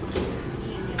guy.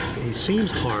 He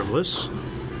seems harmless,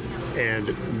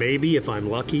 and maybe if I'm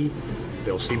lucky,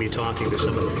 they'll see me talking to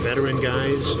some of the veteran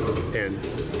guys, and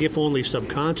if only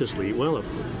subconsciously, well, if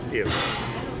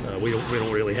we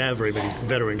don't really have very many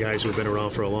veteran guys who have been around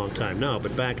for a long time now,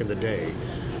 but back in the day,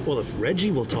 well, if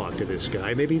Reggie will talk to this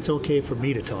guy, maybe it's okay for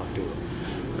me to talk to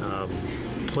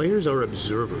him. Players are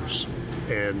observers,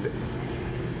 and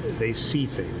they see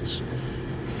things,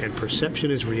 and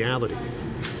perception is reality.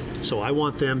 So I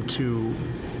want them to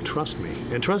trust me,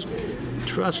 and trust.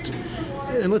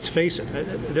 And let's face it,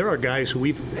 there are guys who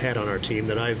we've had on our team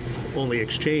that I've only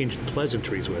exchanged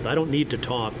pleasantries with. I don't need to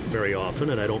talk very often,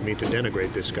 and I don't mean to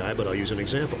denigrate this guy, but I'll use an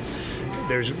example.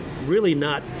 There's really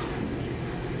not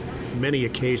many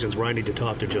occasions where I need to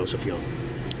talk to Joseph Young.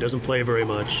 He doesn't play very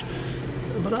much,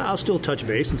 but I'll still touch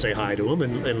base and say hi to him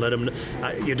and let him.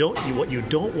 What you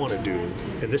don't want to do,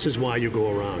 and this is why you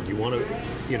go around. You want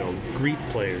to, greet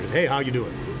players. Hey, how you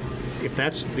doing? If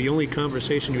that's the only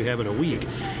conversation you have in a week,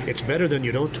 it's better than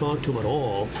you don't talk to him at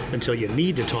all until you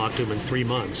need to talk to him in 3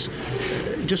 months.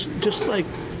 Just like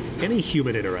any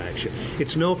human interaction.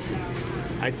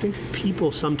 I think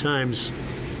people sometimes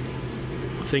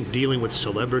think dealing with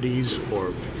celebrities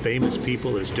or famous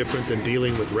people is different than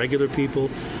dealing with regular people,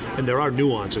 and there are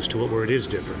nuances to it where it is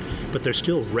different. But they're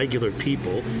still regular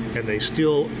people, and they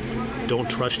still don't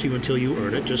trust you until you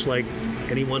earn it, just like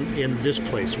anyone in this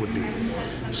place would be.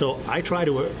 So I try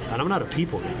to, and I'm not a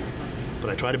people guy, but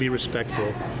I try to be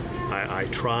respectful. I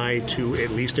try to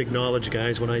at least acknowledge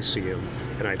guys when I see them,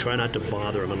 and I try not to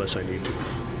bother them unless I need to.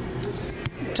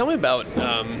 Tell me about,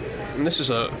 and this is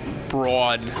a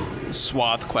broad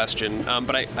swath question,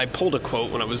 but I pulled a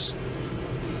quote when I was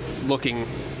looking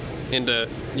into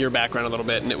your background a little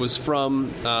bit, and it was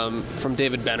from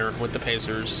David Benner with the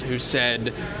Pacers, who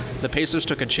said the Pacers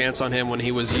took a chance on him when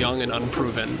he was young and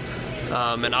unproven.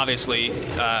 And obviously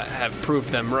have proved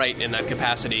them right in that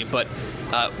capacity. But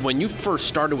when you first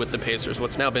started with the Pacers,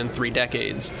 what's now been 3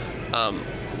 decades,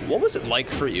 what was it like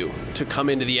for you to come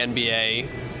into the NBA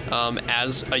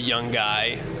as a young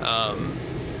guy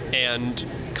and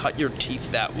cut your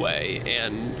teeth that way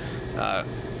and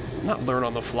not learn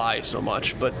on the fly so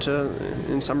much, but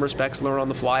in some respects learn on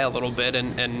the fly a little bit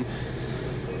and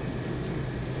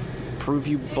prove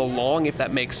you belong, if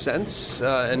that makes sense,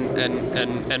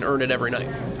 and earn it every night?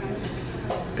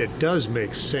 It does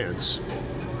make sense.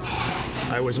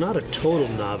 I was not a total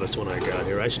novice when I got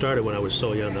here. I started when I was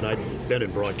so young that I'd been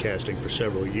in broadcasting for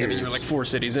several years. I mean, you were like 4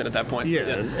 cities in at that point. Yeah.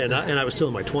 And I was still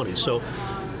in my 20s. So,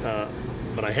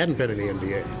 but I hadn't been in the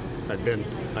NBA.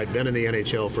 I'd been in the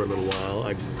NHL for a little while.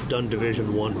 I'd done Division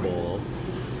I ball.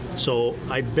 So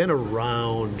I'd been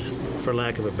around, for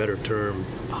lack of a better term,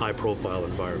 high-profile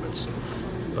environments.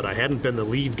 But I hadn't been the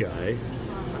lead guy.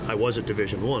 I was at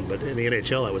Division I, but in the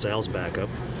NHL I was Al's backup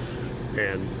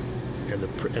and the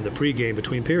pregame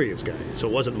between periods guy. So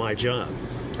it wasn't my job.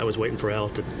 I was waiting for Al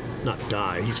to not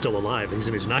die. He's still alive. He's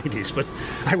in his 90s. But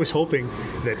I was hoping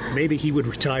that maybe he would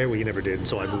retire. Well, he never did, and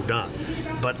so I moved on.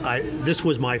 But this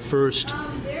was my first,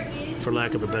 for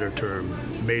lack of a better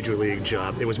term, major league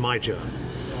job. It was my job.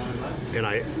 And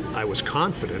I was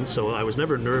confident, so I was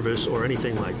never nervous or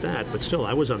anything like that, but still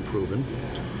I was unproven,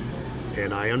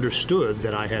 and I understood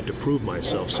that I had to prove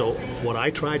myself. So what I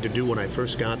tried to do when I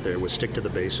first got there was stick to the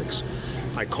basics.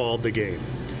 I called the game.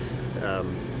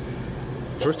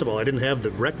 First of all, I didn't have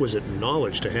the requisite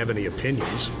knowledge to have any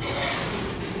opinions,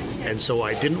 and so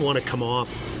I didn't want to come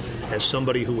off as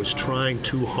somebody who was trying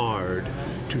too hard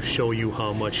to show you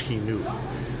how much he knew.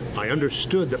 I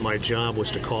understood that my job was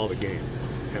to call the game.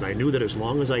 And I knew that as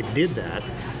long as I did that,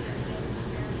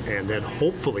 and then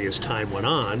hopefully as time went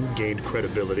on, gained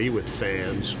credibility with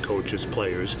fans, coaches,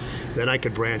 players, then I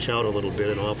could branch out a little bit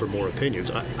and offer more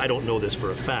opinions. I don't know this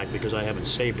for a fact because I haven't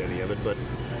saved any of it, but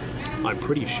I'm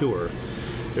pretty sure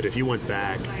that if you went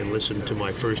back and listened to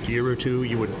my first year or two,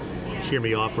 you would hear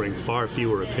me offering far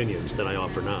fewer opinions than I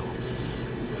offer now.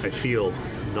 I feel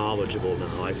knowledgeable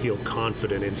now. I feel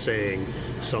confident in saying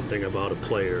something about a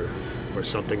player or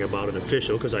something about an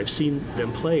official because I've seen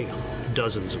them play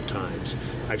dozens of times.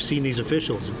 I've seen these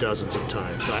officials dozens of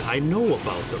times. I know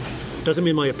about them. Doesn't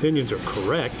mean my opinions are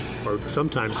correct or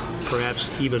sometimes perhaps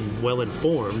even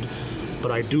well-informed,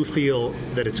 but I do feel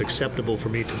that it's acceptable for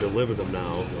me to deliver them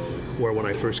now, where when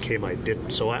I first came I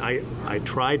didn't. So I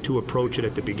tried to approach it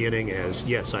at the beginning as,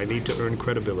 yes, I need to earn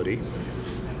credibility,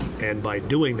 and by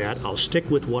doing that, I'll stick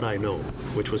with what I know,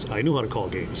 which was I knew how to call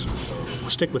games. I'll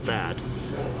stick with that,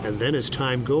 and then as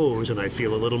time goes and I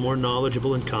feel a little more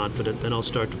knowledgeable and confident, then I'll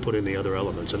start to put in the other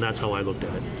elements, and that's how I looked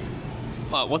at it.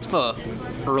 What's the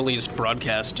earliest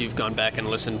broadcast you've gone back and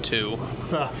listened to?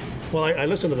 Well, I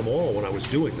listened to them all when I was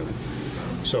doing them.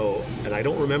 So, and I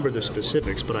don't remember the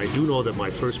specifics, but I do know that my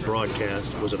first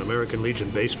broadcast was an American Legion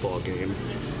baseball game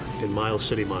in Miles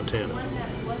City, Montana.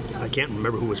 I can't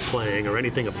remember who was playing or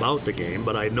anything about the game,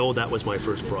 but I know that was my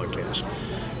first broadcast.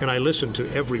 And I listened to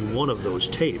every one of those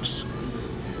tapes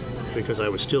because I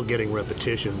was still getting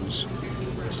repetitions.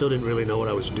 I still didn't really know what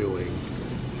I was doing,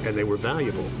 and they were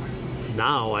valuable.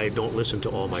 Now I don't listen to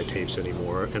all my tapes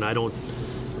anymore, and I'm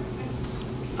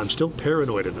still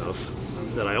paranoid enough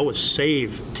that I always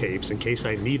save tapes in case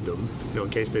I need them, in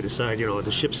case they decide,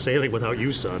 the ship's sailing without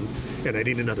you, son, and I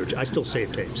need another. I still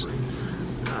save tapes.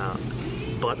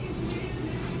 But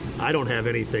I don't have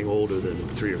anything older than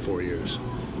 3 or 4 years.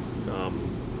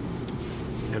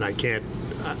 And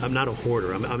I'm not a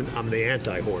hoarder. I'm the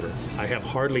anti-hoarder. I have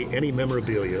hardly any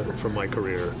memorabilia from my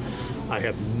career. I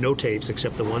have no tapes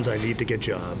except the ones I need to get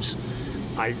jobs.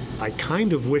 I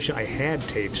kind of wish I had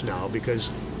tapes now because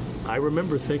I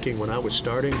remember thinking when I was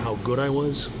starting how good I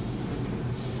was.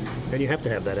 And you have to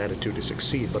have that attitude to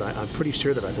succeed, but I'm pretty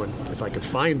sure that if I could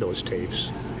find those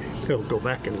tapes, go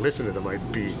back and listen to them,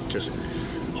 I'd be just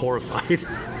horrified.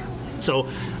 So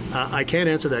I can't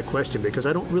answer that question because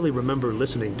I don't really remember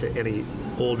listening to any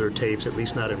older tapes, at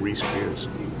least not in recent years.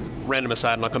 Random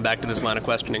aside, and I'll come back to this line of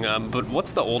questioning, but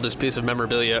what's the oldest piece of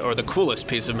memorabilia or the coolest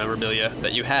piece of memorabilia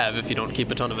that you have if you don't keep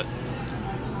a ton of it?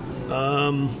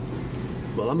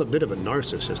 Well, I'm a bit of a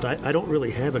narcissist. I don't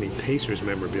really have any Pacers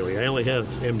memorabilia. I only have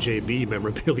MJB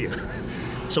memorabilia.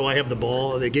 So I have the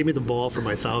ball. They gave me the ball for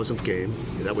my 1,000th game.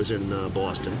 That was in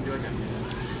Boston.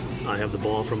 I have the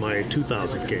ball from my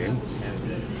 2,000th game.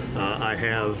 I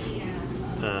have...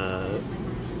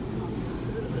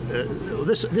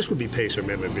 This would be Pacer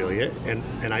memorabilia,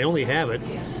 and I only have it.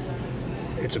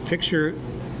 It's a picture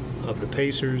of the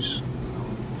Pacers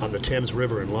on the Thames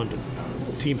River in London.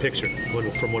 Team picture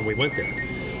from when we went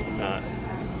there.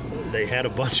 They had a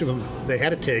bunch of them. They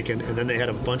had it taken, and then they had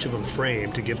a bunch of them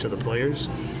framed to give to the players.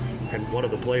 And one of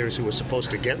the players who was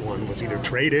supposed to get one was either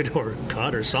traded or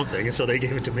cut or something, and so they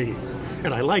gave it to me.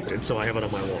 And I liked it, so I have it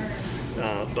on my wall.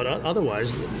 But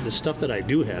otherwise, the stuff that I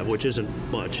do have, which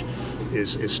isn't much,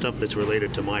 is stuff that's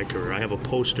related to my career. I have a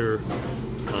poster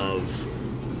of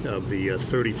the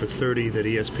 30 for 30 that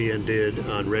ESPN did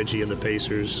on Reggie and the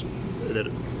Pacers that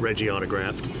Reggie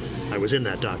autographed. I was in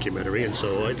that documentary, and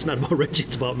so it's not about Reggie,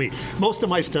 it's about me. Most of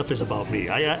my stuff is about me.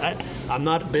 I'm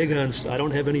not big on, I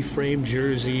don't have any framed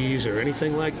jerseys or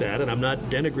anything like that, and I'm not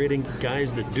denigrating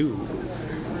guys that do.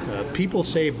 People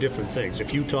save different things.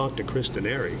 If you talk to Chris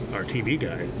Denari, our TV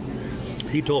guy,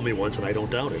 he told me once, and I don't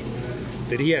doubt it,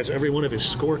 that he has every one of his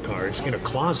scorecards in a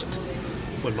closet.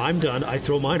 When I'm done, I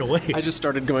throw mine away. I just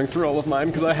started going through all of mine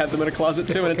because I had them in a closet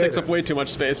too, and it takes up way too much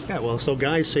space. Yeah, well, so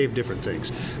guys save different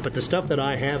things. But the stuff that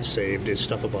I have saved is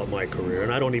stuff about my career,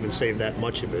 and I don't even save that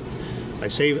much of it. I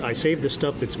save the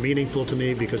stuff that's meaningful to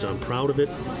me because I'm proud of it,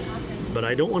 but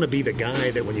I don't want to be the guy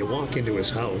that when you walk into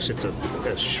his house, it's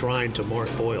a shrine to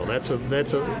Mark Boyle. That's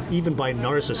even by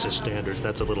narcissist standards,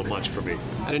 that's a little much for me.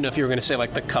 I didn't know if you were going to say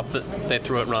like the cup that they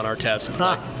threw at Ron Artest.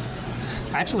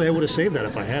 Actually, I would have saved that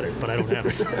if I had it, but I don't have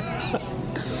it.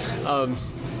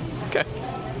 Okay.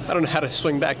 I don't know how to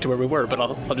swing back to where we were, but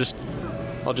I'll just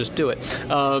do it.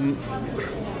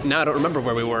 Now I don't remember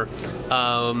where we were.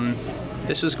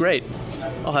 This is great.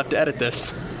 I'll have to edit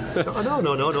this.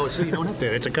 No. So you don't have to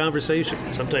edit. It's a conversation.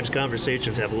 Sometimes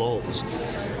conversations have lulls.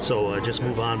 So just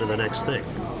move on to the next thing.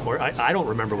 Or I don't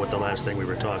remember what the last thing we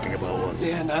were talking about was.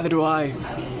 Yeah, neither do I.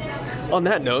 On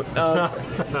that note,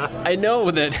 I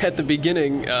know that at the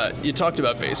beginning you talked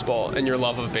about baseball and your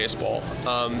love of baseball,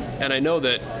 and I know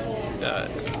that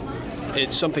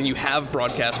it's something you have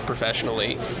broadcast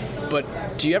professionally, but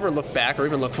do you ever look back or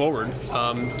even look forward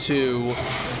to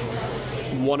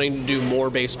wanting to do more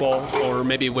baseball, or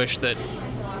maybe wish that,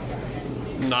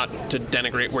 not to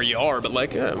denigrate where you are, but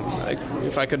like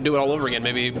if I could do it all over again,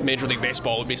 maybe Major League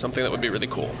Baseball would be something that would be really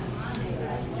cool?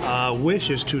 Wish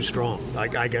is too strong.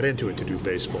 I got into it to do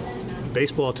baseball.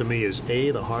 Baseball to me is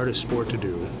A, the hardest sport to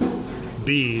do,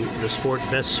 B, the sport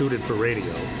best suited for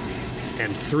radio,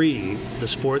 and 3, the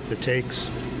sport that takes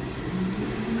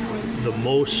the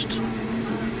most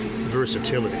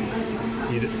versatility.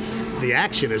 The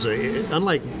action is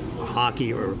unlike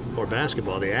hockey or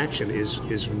basketball, the action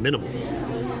is minimal.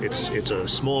 It's a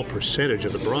small percentage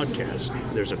of the broadcast.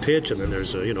 There's a pitch, and then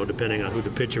there's depending on who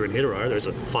the pitcher and hitter are, there's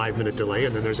a 5-minute delay,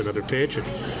 and then there's another pitch. And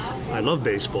I love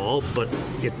baseball, but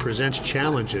it presents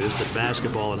challenges that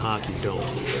basketball and hockey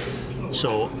don't.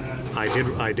 So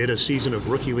I did a season of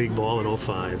rookie league ball in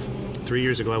 2005. 3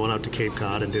 years ago, I went out to Cape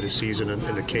Cod and did a season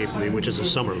in the Cape League, which is a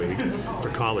summer league for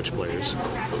college players.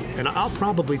 And I'll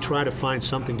probably try to find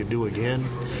something to do again.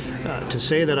 To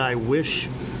say that I wish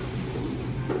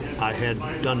I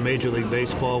had done Major League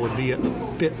Baseball would be a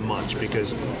bit much,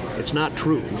 because it's not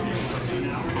true.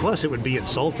 Plus, it would be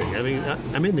insulting. I mean,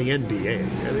 I'm in the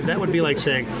NBA. I mean, that would be like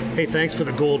saying, hey, thanks for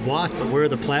the gold watch, but where are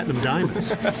the platinum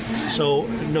diamonds? So,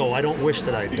 no, I don't wish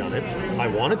that I'd done it. I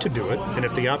wanted to do it, and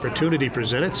if the opportunity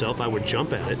presented itself, I would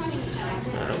jump at it.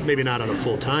 Maybe not on a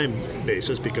full-time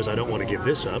basis, because I don't want to give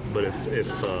this up, but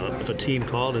if a team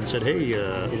called and said,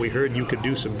 hey, we heard you could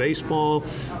do some baseball,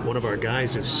 one of our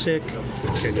guys is sick,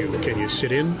 can you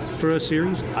sit in for a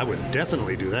series? I would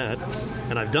definitely do that,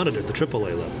 and I've done it at the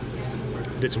AAA level.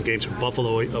 Did some games for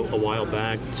Buffalo a while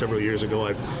back, several years ago.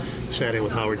 I've sat in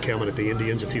with Howard Kellman at the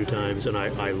Indians a few times, and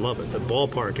I love it. The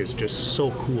ballpark is just so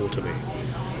cool to me.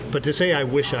 But to say I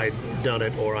wish I'd done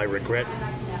it or I regret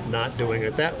not doing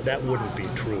it, that wouldn't be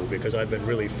true, because I've been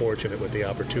really fortunate with the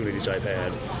opportunities I've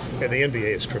had, and the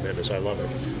NBA is tremendous. I love it.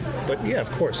 But yeah,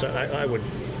 of course, I would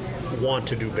want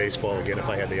to do baseball again if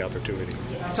I had the opportunity.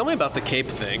 Tell me about the Cape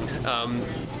thing,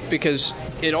 because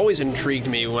it always intrigued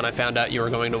me when I found out you were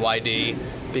going to YD,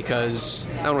 because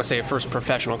I don't want to say first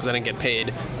professional because I didn't get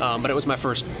paid, but it was my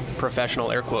first professional,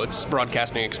 air quotes,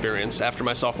 broadcasting experience after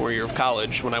my sophomore year of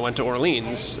college when I went to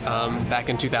Orleans back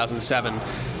in 2007.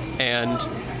 And,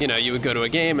 you would go to a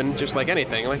game and just like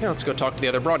anything, like, let's go talk to the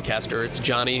other broadcaster. It's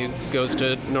Johnny who goes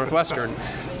to Northwestern.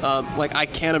 I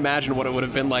can't imagine what it would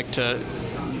have been like to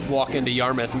walk into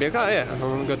Yarmouth and be like, oh yeah, I'm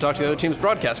going to go talk to the other team's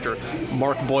broadcaster,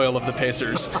 Mark Boyle of the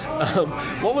Pacers.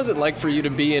 What was it like for you to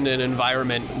be in an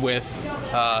environment with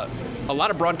a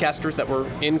lot of broadcasters that were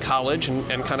in college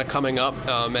and kind of coming up,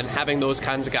 and having those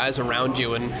kinds of guys around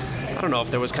you? And I don't know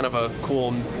if there was kind of a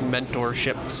cool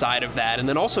mentorship side of that, and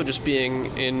then also just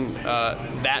being in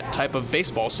that type of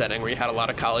baseball setting where you had a lot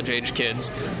of college-age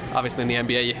kids. Obviously in the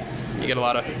NBA, you get a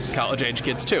lot of college-age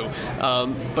kids too,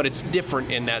 but it's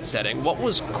different in that setting. What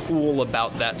was cool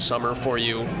about that summer for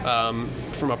you,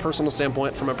 from a personal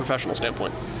standpoint, from a professional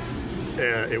standpoint?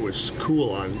 It was cool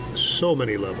on so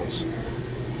many levels.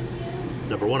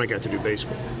 Number one, I got to do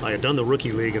baseball. I had done the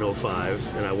rookie league in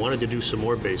 2005, and I wanted to do some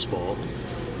more baseball,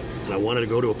 and I wanted to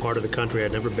go to a part of the country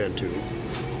I'd never been to,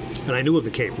 and I knew of the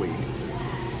Cape League.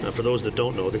 Now, for those that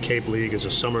don't know, the Cape League is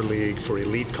a summer league for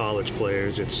elite college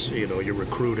players. It's, you're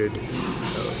recruited.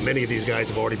 Many of these guys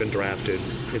have already been drafted.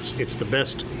 It's the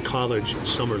best college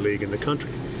summer league in the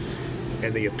country.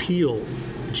 And the appeal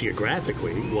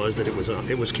geographically was that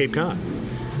it was Cape Cod.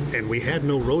 And we had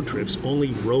no road trips,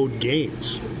 only road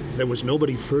games. There was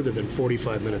nobody further than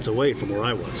 45 minutes away from where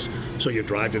I was. So you'd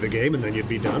drive to the game, and then you'd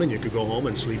be done, and you could go home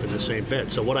and sleep in the same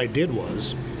bed. So what I did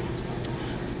was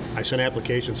I sent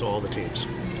applications to all the teams.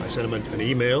 I sent them an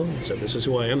email and said, this is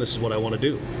who I am, this is what I want to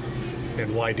do.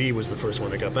 And YD was the first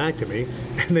one that got back to me,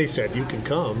 and they said, you can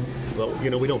come, but,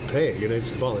 we don't pay.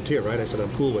 It's volunteer, right? I said,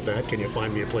 I'm cool with that. Can you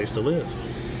find me a place to live?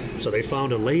 So they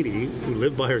found a lady who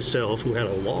lived by herself, who had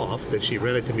a loft that she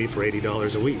rented to me for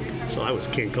 $80 a week. So I was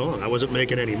King Kong. I wasn't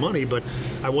making any money, but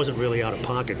I wasn't really out of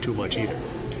pocket too much either.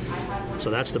 So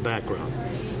that's the background.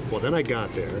 Well, then I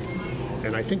got there,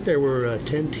 and I think there were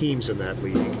 10 teams in that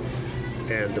league,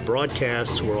 and the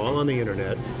broadcasts were all on the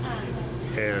internet,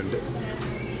 and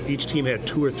each team had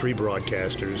 2 or 3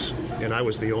 broadcasters, and I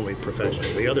was the only professional.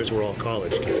 The others were all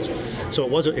college kids. So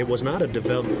it was not a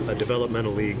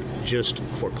developmental league just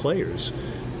for players.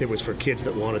 It was for kids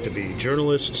that wanted to be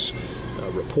journalists,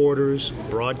 reporters,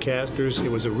 broadcasters.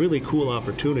 It was a really cool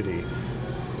opportunity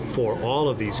for all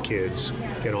of these kids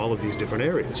in all of these different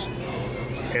areas.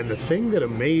 And the thing that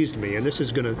amazed me, and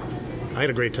I had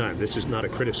a great time. This is not a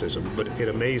criticism, but it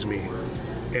amazed me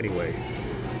anyway.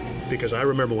 Because I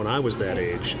remember when I was that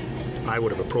age, I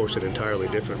would have approached it entirely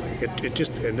differently.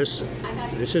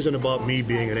 This isn't about me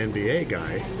being an NBA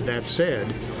guy. That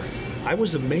said, I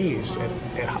was amazed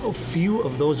at how few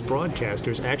of those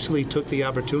broadcasters actually took the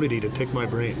opportunity to pick my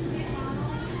brain.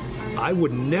 I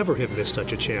would never have missed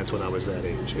such a chance when I was that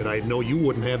age, and I know you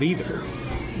wouldn't have either.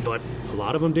 But a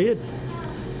lot of them did.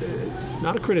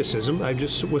 Not a criticism. I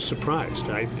just was surprised.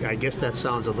 I guess that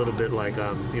sounds a little bit like,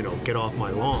 get off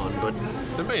my lawn. But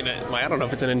I mean, I don't know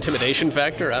if it's an intimidation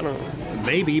factor. I don't know.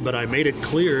 Maybe, but I made it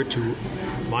clear to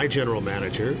my general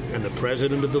manager and the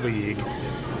president of the league,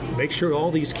 make sure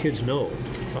all these kids know.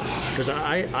 Because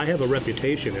I have a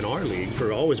reputation in our league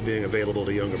for always being available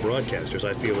to younger broadcasters.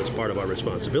 I feel it's part of our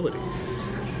responsibility.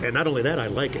 And not only that, I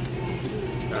like it.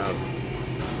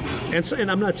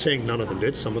 And I'm not saying none of them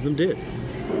did. Some of them did.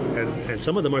 And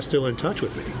some of them are still in touch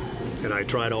with me. And I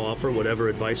try to offer whatever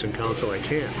advice and counsel I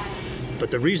can.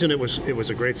 But the reason it was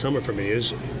a great summer for me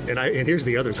is, and here's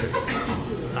the other thing.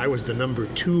 I was the number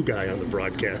 2 guy on the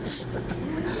broadcast.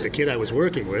 The kid I was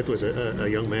working with was a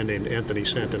young man named Anthony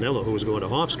Santinello who was going to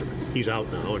Hofstra. He's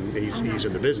out now and he's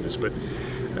in the business. But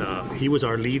he was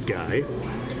our lead guy,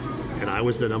 and I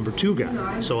was the number 2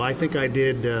 guy. So I think I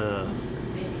did...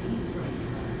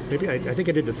 I think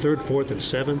I did the 3rd, 4th, and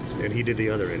 7th, and he did the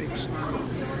other innings.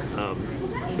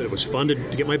 But it was fun to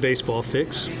get my baseball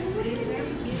fix.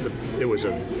 It was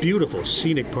a beautiful,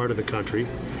 scenic part of the country.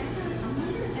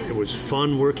 It was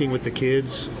fun working with the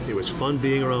kids. It was fun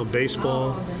being around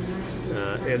baseball.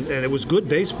 And it was good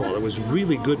baseball. It was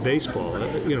really good baseball.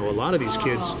 A lot of these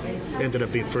kids ended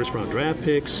up being first-round draft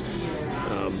picks.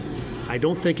 I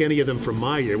don't think any of them from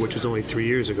my year, which was only 3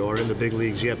 years ago, are in the big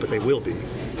leagues yet, but they will be.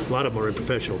 A lot of them are in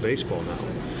professional baseball now.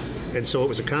 And so it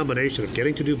was a combination of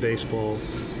getting to do baseball,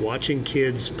 watching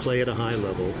kids play at a high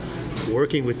level,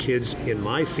 working with kids in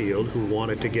my field who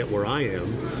wanted to get where I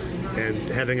am, and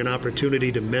having an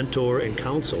opportunity to mentor and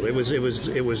counsel. It was a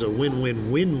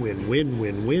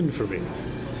win-win-win-win-win-win-win for me.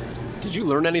 Did you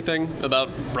learn anything about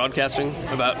broadcasting,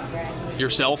 about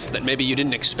yourself, that maybe you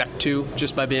didn't expect to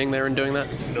just by being there and doing that?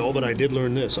 No, but I did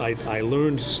learn this. I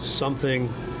learned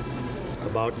something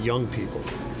about young people.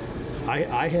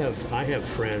 I have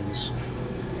friends,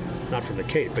 not from the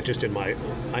Cape, but just I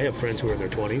have friends who are in their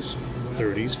 20s,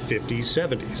 30s, 50s,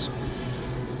 70s.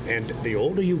 And the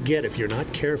older you get, if you're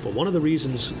not careful, one of the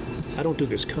reasons, I don't do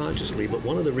this consciously, but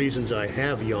one of the reasons I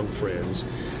have young friends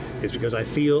is because I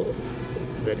feel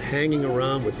that hanging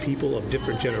around with people of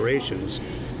different generations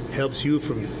helps you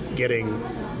from getting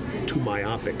too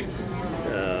myopic,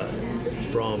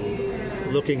 from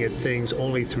looking at things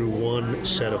only through one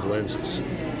set of lenses.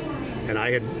 And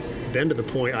I'd gotten to the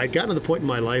point in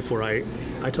my life where I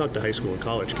talk to high school and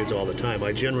college kids all the time.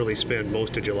 I generally spend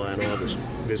most of July and August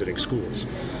visiting schools.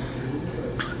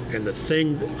 And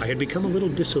I had become a little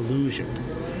disillusioned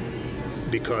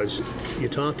because you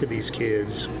talk to these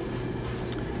kids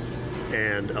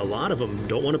and a lot of them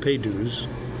don't want to pay dues.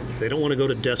 They don't want to go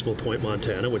to Decimal Point,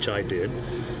 Montana, which I did,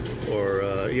 or,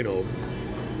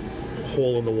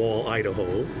 hole-in-the-wall,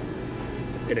 Idaho.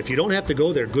 And if you don't have to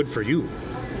go there, good for you.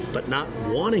 But not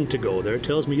wanting to go there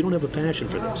tells me you don't have a passion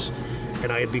for this.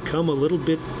 And I had become a little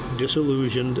bit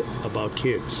disillusioned about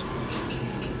kids.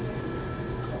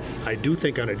 I do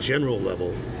think on a general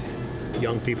level,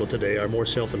 young people today are more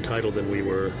self-entitled than we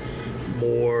were,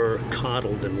 more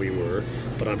coddled than we were,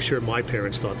 but I'm sure my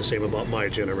parents thought the same about my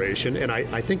generation. And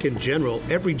I think in general,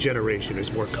 every generation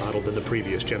is more coddled than the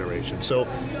previous generation. So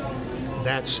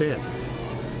that said,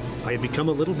 I had become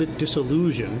a little bit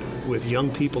disillusioned with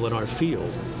young people in our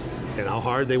field and how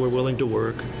hard they were willing to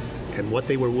work and what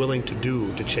they were willing to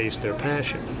do to chase their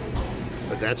passion.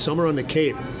 But that summer on the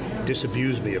Cape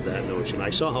disabused me of that notion. I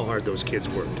saw how hard those kids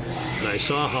worked, and I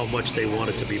saw how much they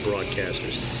wanted to be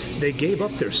broadcasters. They gave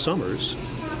up their summers.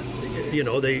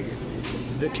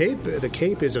 The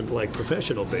Cape isn't like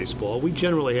professional baseball. We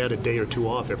generally had a day or two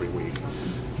off every week,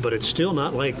 but it's still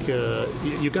not like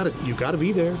you got to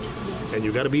be there, and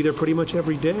you got to be there pretty much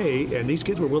every day. And these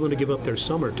kids were willing to give up their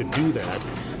summer to do that.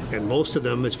 And most of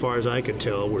them, as far as I could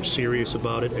tell, were serious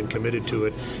about it and committed to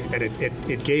it. And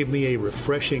it gave me a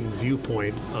refreshing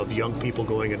viewpoint of young people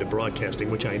going into broadcasting,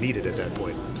 which I needed at that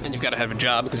point. And you've got to have a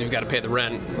job because you've got to pay the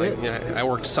rent. I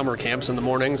worked summer camps in the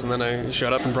mornings, and then I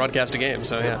showed up and broadcast a game.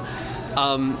 So, yeah.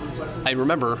 I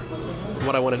remember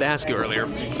what I wanted to ask you earlier.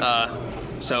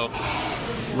 So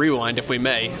rewind, if we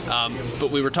may.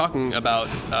 But we were talking about,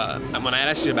 when I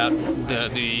asked you about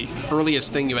the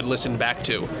earliest thing you had listened back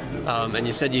to, and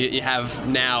you said you have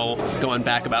now, going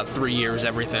back about 3 years,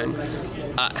 everything.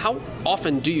 How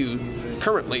often do you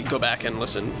currently go back and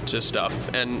listen to stuff,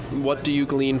 and what do you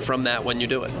glean from that when you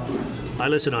do it? I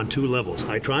listen on 2 levels.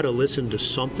 I try to listen to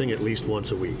something at least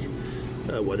once a week,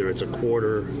 whether it's a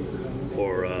quarter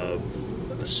or a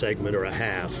segment or a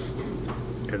half,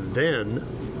 and then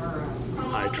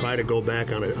I try to go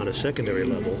back on a secondary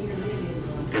level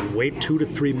and wait 2 to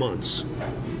 3 months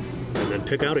then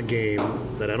pick out a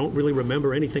game that I don't really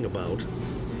remember anything about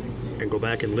and go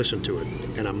back and listen to it.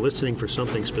 And I'm listening for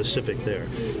something specific there.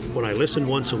 When I listen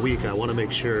once a week, I want to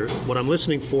make sure what I'm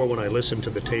listening for when I listen to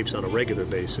the tapes on a regular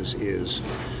basis is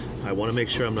I want to make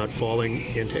sure I'm not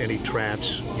falling into any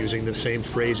traps, using the same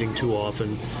phrasing too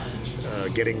often,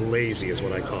 getting lazy is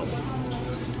what I call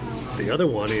it. The other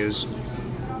one is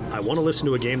I want to listen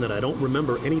to a game that I don't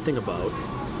remember anything about,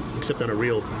 except on a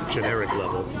real generic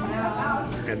level,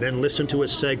 and then listen to a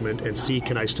segment and see,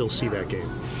 can I still see that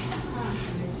game?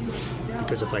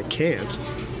 Because if I can't,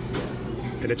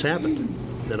 and it's happened,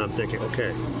 then I'm thinking,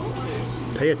 okay,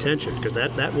 pay attention, because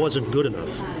that wasn't good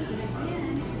enough.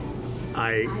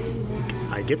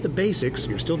 I get the basics,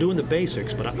 you're still doing the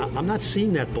basics, but I'm not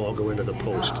seeing that ball go into the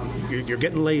post. You're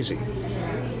getting lazy.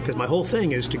 Because my whole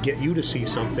thing is to get you to see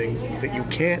something that you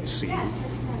can't see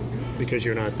because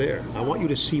you're not there. I want you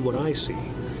to see what I see.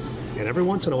 And every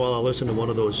once in a while I'll listen to one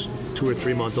of those 2 or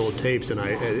 3 month old tapes and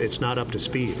it's not up to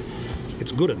speed.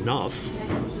 It's good enough,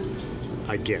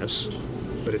 I guess,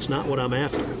 but it's not what I'm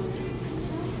after.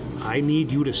 I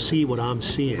need you to see what I'm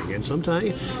seeing. And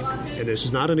sometimes, and this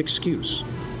is not an excuse,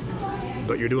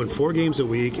 but you're doing 4 games a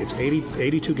week, it's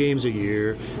 82 games a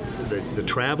year, the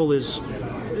travel is,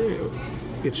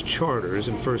 it's charters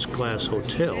and first-class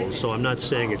hotels, so I'm not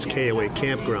saying it's KOA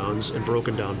campgrounds and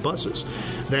broken-down buses.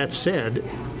 That said,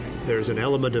 there's an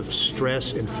element of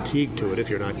stress and fatigue to it if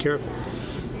you're not careful.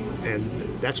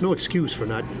 And that's no excuse for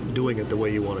not doing it the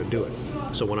way you want to do it.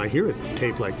 So when I hear a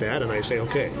tape like that and I say,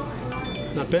 okay,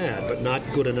 not bad, but not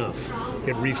good enough,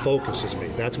 it refocuses me.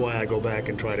 That's why I go back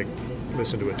and try to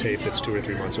listen to a tape that's 2 or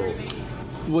 3 months old.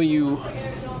 Will you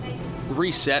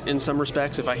reset in some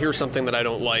respects? If I hear something that I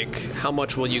don't like, how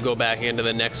much will you go back into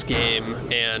the next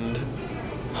game and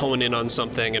hone in on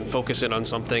something and focus in on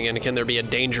something? And can there be a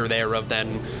danger there of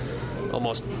then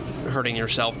almost hurting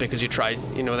yourself because you try,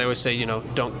 they always say,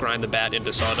 don't grind the bat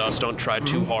into sawdust, don't try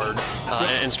too hard,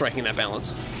 and striking that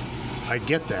balance. I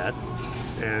get that.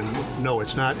 And no,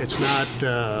 it's not,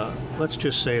 let's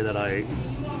just say that I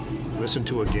listened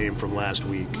to a game from last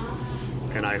week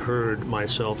and I heard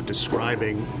myself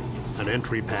describing an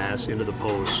entry pass into the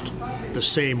post the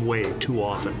same way too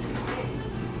often.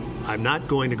 I'm not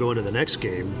going to go into the next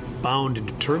game bound and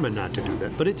determined not to do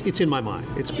that, but it's in my mind.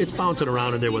 It's bouncing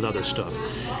around in there with other stuff.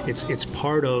 It's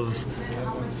part of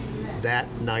that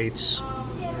night's,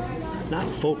 not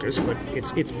focus, but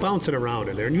it's bouncing around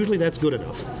in there, and usually that's good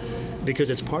enough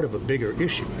because it's part of a bigger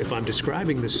issue. If I'm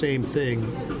describing the same thing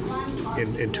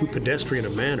in too pedestrian a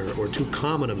manner or too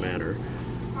common a manner,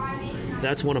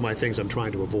 that's one of my things I'm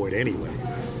trying to avoid anyway.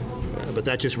 But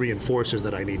that just reinforces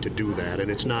that I need to do that, and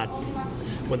it's not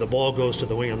when the ball goes to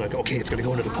the wing, I'm like, okay, it's going to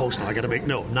go into the post now. I got to make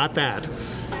not that,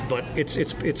 but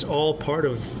it's all part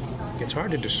of. It's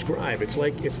hard to describe. It's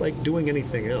like doing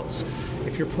anything else.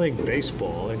 If you're playing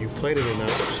baseball and you've played it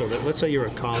enough, so that let's say you're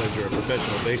a college or a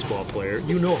professional baseball player,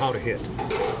 you know how to hit.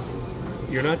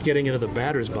 You're not getting into the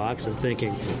batter's box and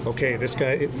thinking, okay, this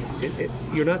guy.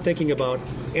 You're not thinking about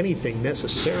anything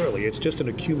necessarily. It's just an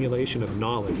accumulation of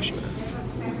knowledge.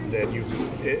 That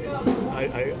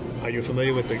are you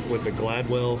familiar with the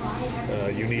Gladwell?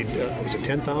 You need was it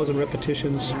 10,000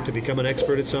 repetitions to become an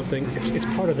expert at something? It's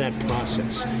part of that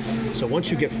process. So once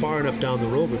you get far enough down the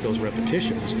road with those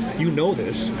repetitions, you know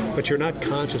this, but you're not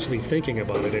consciously thinking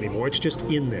about it anymore. It's just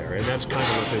in there, and that's kind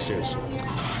of what this is.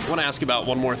 I want to ask you about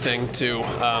one more thing too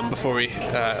before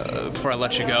I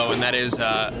let you go, and that is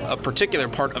a particular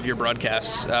part of your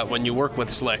broadcasts when you work with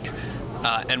Slick.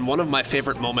 And one of my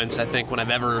favorite moments, I think, when I've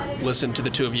ever listened to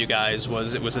the two of you guys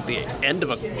was at the end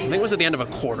of a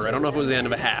quarter. I don't know if it was the end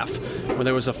of a half, where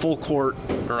there was a full court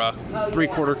or a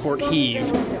 3/4 court heave,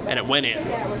 and it went in.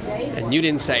 And you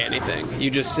didn't say anything. You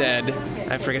just said,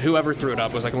 I forget whoever threw it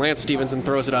up. It was like Lance Stevenson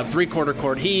throws it up, 3/4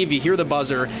 court heave. You hear the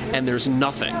buzzer, and there's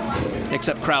nothing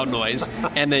except crowd noise.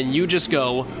 And then you just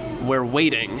go, "We're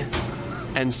waiting,"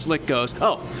 and Slick goes,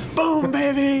 "Oh, boom,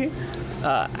 baby!"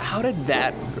 How did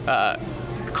that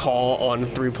call on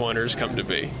three-pointers come to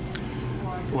be?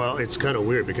 Well, it's kind of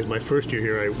weird because my first year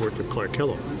here I worked with Clark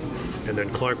Kellogg, and then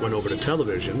Clark went over to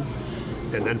television,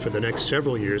 and then for the next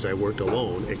several years I worked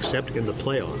alone, except in the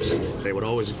playoffs. They would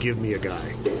always give me a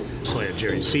guy. So I had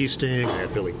Jerry Seasting, I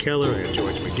had Billy Keller, I had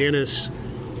George McGinnis,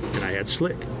 and I had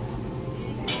Slick.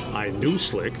 I knew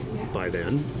Slick by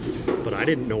then, but I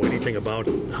didn't know anything about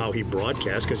how he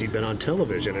broadcast because he'd been on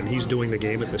television, and he's doing the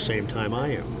game at the same time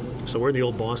I am. So we're in the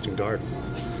old Boston Garden,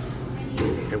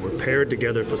 and we're paired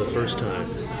together for the first time.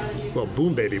 Well,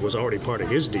 Boom Baby was already part of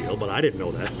his deal, but I didn't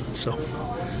know that. So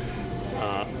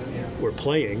we're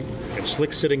playing, and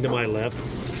Slick's sitting to my left,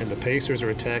 and the Pacers are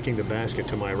attacking the basket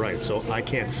to my right. So I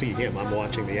can't see him. I'm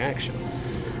watching the action.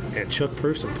 And Chuck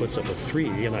Person puts up a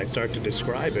three, and I start to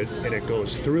describe it, and it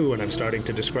goes through, and I'm starting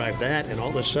to describe that, and all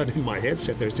of a sudden in my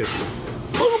headset there's this,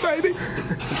 oh, baby!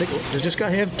 I'm thinking, does this guy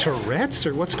have Tourette's,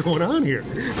 or what's going on here?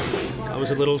 I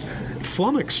was a little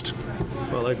flummoxed.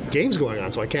 Well, the game's going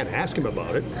on, so I can't ask him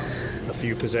about it. A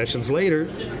few possessions later,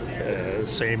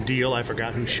 same deal. I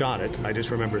forgot who shot it. I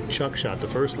just remember Chuck shot the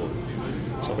first one.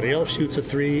 Somebody else shoots a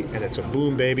three, and it's a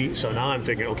boom, baby. So now I'm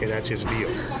thinking, okay, that's his deal.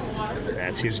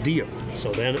 That's his deal.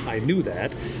 So then I knew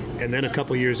that. And then a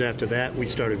couple years after that, we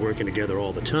started working together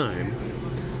all the time.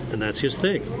 And that's his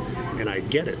thing. And I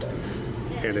get it.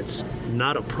 And it's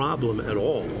not a problem at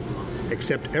all.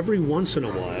 Except every once in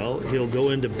a while, he'll go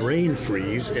into brain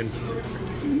freeze, and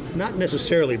not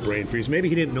necessarily brain freeze. Maybe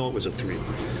he didn't know it was a three.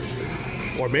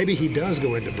 Or maybe he does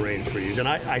go into brain freeze, and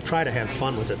I try to have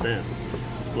fun with it then,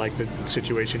 like the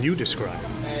situation you described.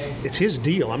 It's his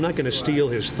deal. I'm not going to steal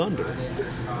his thunder.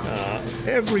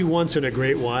 Every once in a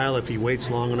great while, if he waits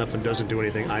long enough and doesn't do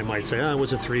anything, I might say, it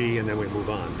was a three, and then we move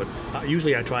on. But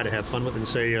usually I try to have fun with it and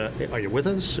say, hey, are you with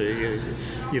us? You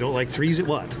don't like threes at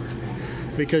what?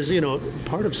 Because,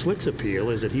 part of Slick's appeal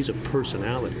is that he's a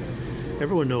personality.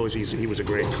 Everyone knows he was a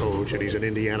great coach, and he's an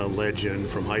Indiana legend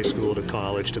from high school to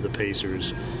college to the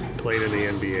Pacers, played in the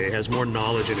NBA, has more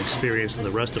knowledge and experience than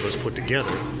the rest of us put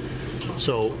together.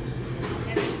 So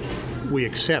we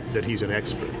accept that he's an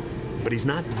expert. But he's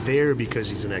not there because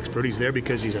he's an expert. He's there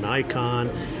because he's an icon,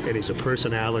 and he's a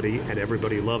personality, and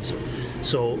everybody loves him.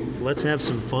 So let's have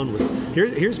some fun with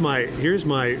it. Here's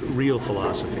my real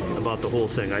philosophy about the whole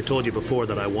thing. I told you before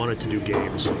that I wanted to do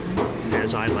games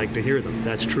as I like to hear them.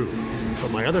 That's true.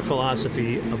 But my other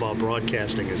philosophy about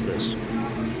broadcasting is this.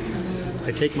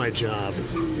 I take my job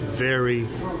very,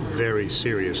 very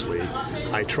seriously.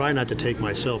 I try not to take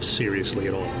myself seriously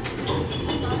at all.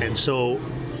 And so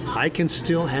I can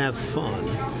still have fun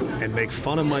and make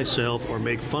fun of myself or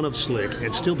make fun of Slick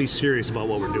and still be serious about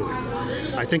what we're doing.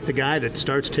 I think the guy that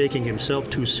starts taking himself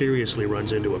too seriously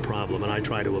runs into a problem, and I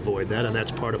try to avoid that, and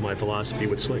that's part of my philosophy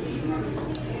with Slick.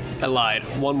 I lied.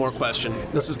 One more question.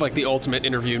 This is like the ultimate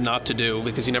interview not to do,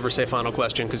 because you never say final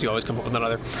question because you always come up with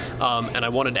another. And I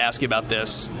wanted to ask you about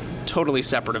this, totally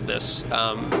separate of this,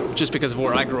 just because of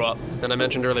where I grew up. And I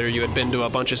mentioned earlier you had been to a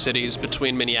bunch of cities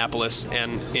between Minneapolis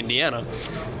and Indiana.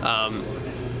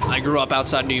 I grew up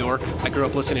outside New York. I grew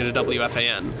up listening to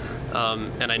WFAN.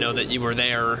 And I know that you were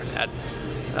there at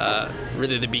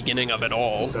really the beginning of it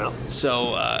all. Yeah.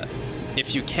 So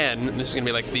if you can, this is going to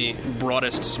be like the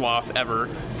broadest swath ever,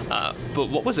 but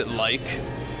what was it like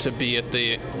to be at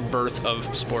the birth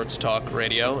of sports talk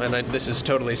radio? And this is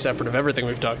totally separate of everything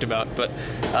we've talked about, but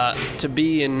to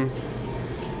be in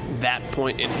that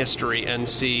point in history and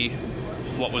see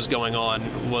what was going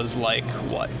on was like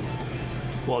what?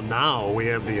 Well, now we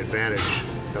have the advantage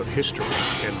of history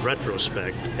and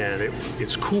retrospect, and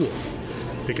it's cool.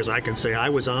 Because I can say I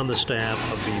was on the staff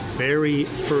of the very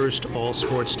first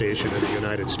all-sports station in the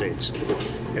United States.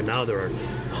 And now there are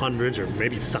hundreds or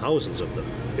maybe thousands of them.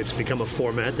 It's become a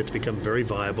format that's become very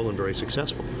viable and very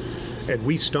successful. And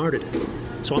we started it.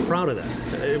 So I'm proud of that.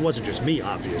 It wasn't just me,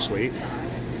 obviously.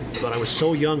 But I was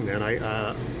so young then.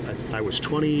 I was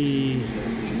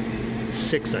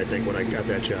 26, I think, when I got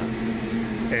that job.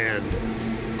 And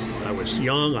I was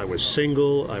young, I was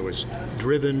single, I was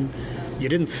driven. You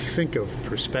didn't think of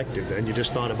perspective then. You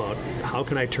just thought about, how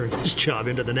can I turn this job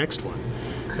into the next one?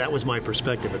 That was my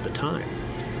perspective at the time.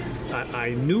 I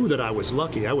knew that I was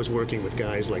lucky. I was working with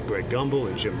guys like Greg Gumbel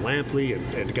and Jim Lampley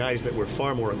and guys that were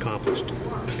far more accomplished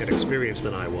and experienced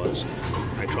than I was.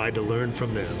 I tried to learn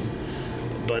from them.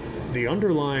 But the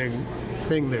underlying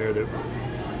thing there, that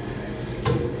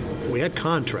we had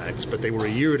contracts, but they were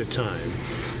a year at a time,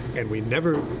 and we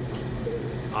never...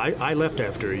 I left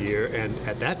after a year, and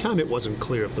at that time it wasn't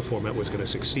clear if the format was going to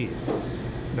succeed.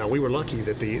 Now, we were lucky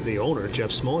that the owner,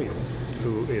 Jeff Smulyan,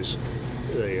 who is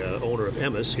the owner of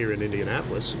Emmis here in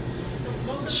Indianapolis,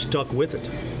 stuck with it.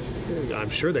 I'm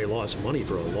sure they lost money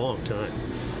for a long time.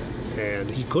 And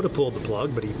he could have pulled the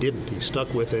plug, but he didn't. He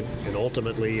stuck with it, and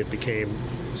ultimately it became,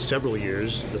 several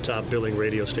years, the top billing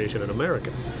radio station in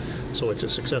America. So it's a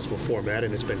successful format,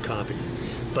 and it's been copied.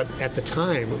 But at the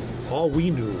time, all we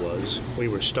knew was we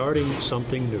were starting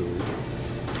something new.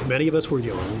 Many of us were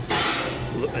young,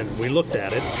 and we looked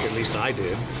at it, at least I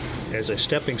did, as a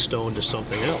stepping stone to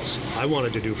something else. I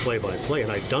wanted to do play-by-play,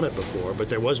 and I'd done it before, but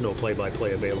there was no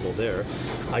play-by-play available there.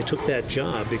 I took that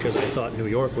job because I thought New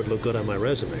York would look good on my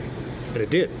resume, and it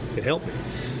did. It helped me.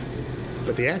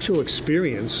 But the actual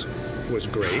experience was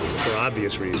great for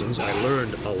obvious reasons. I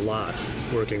learned a lot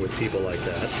working with people like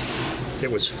that.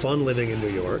 It was fun living in New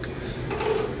York.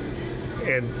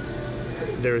 And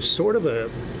there's sort of a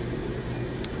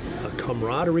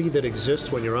camaraderie that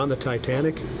exists when you're on the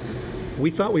Titanic. We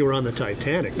thought we were on the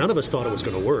Titanic. None of us thought it was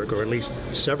going to work, or at least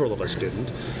several of us didn't.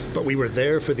 But we were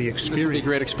there for the experience. This would be a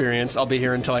great experience. I'll be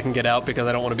here until I can get out because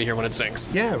I don't want to be here when it sinks.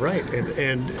 Yeah, right.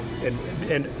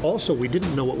 And also we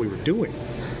didn't know what we were doing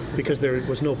because there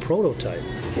was no prototype.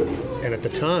 And at the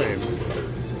time,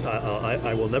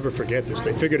 I will never forget this.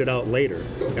 They figured it out later,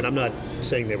 and I'm not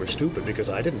saying they were stupid because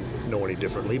I didn't know any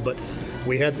differently. But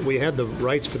we had the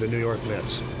rights for the New York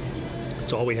Mets.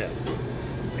 That's all we had.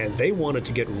 And they wanted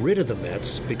to get rid of the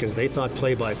Mets because they thought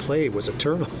play-by-play was a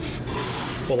turnoff.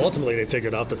 Well, ultimately they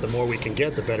figured out that the more we can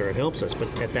get, the better it helps us. But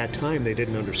at that time, they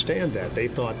didn't understand that. They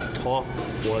thought talk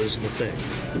was the thing.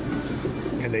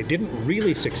 And they didn't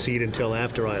really succeed until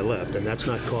after I left, and that's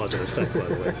not cause and effect, by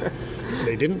the way.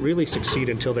 They didn't really succeed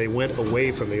until they went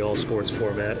away from the all-sports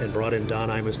format and brought in Don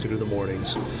Imus to do the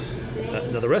mornings.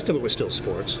 Now, the rest of it was still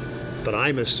sports, but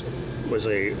Imus was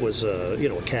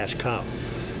a cash cow.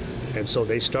 And so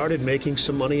they started making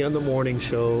some money on the morning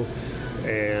show,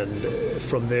 and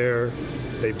from there,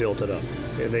 they built it up.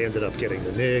 And they ended up getting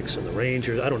the Knicks and the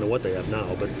Rangers. I don't know what they have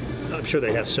now, but I'm sure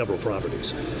they have several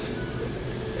properties.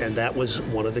 And that was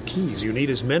one of the keys. You need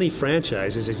as many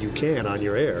franchises as you can on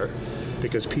your air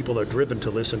because people are driven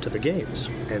to listen to the games.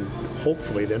 And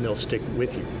hopefully then they'll stick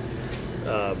with you.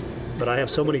 But I have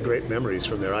so many great memories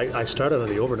from there. I started on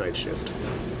the overnight shift.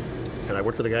 And I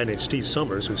worked with a guy named Steve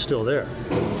Summers, who's still there.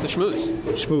 The Schmooze.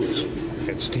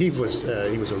 And Steve was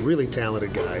he was a really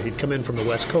talented guy. He'd come in from the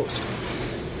West Coast.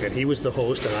 And he was the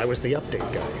host, and I was the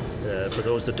update guy. For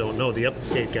those that don't know, the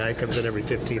update guy comes in every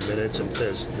 15 minutes and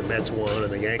says the Mets won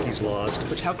and the Yankees lost.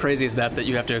 Which, how crazy is that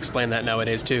you have to explain that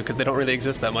nowadays, too? Because they don't really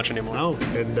exist that much anymore. No,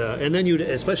 and then you'd,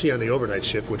 especially on the overnight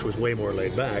shift, which was way more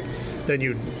laid back, then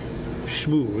you'd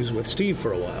schmooze with Steve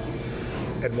for a while.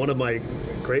 And one of my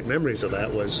great memories of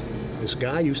that was this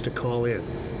guy used to call in.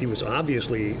 He was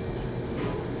obviously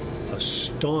a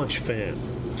staunch fan.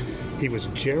 He was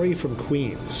Jerry from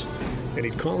Queens. And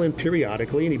he'd call in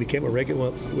periodically, and he became a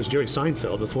regular. Well, it was Jerry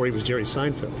Seinfeld before he was Jerry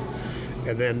Seinfeld.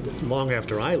 And then long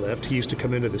after I left, he used to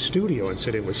come into the studio and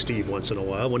sit in with Steve once in a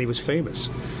while when he was famous.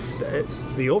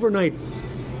 The overnight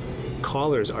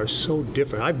callers are so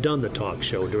different. I've done the talk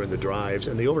show during the drives,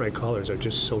 and the overnight callers are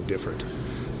just so different.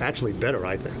 Actually better,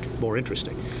 I think, more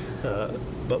interesting.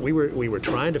 But we were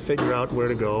trying to figure out where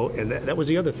to go, and that was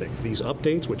the other thing. These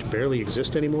updates, which barely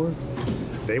exist anymore,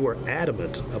 they were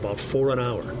adamant about 4 an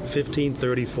hour, 15,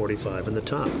 30, 45 in the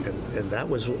top. And that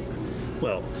was,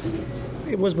 well,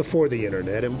 it was before the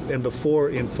internet and before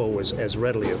info was as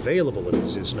readily available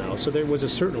as it is now. So there was a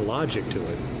certain logic to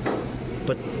it.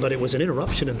 But it was an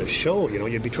interruption in the show. You know,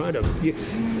 you'd be trying to...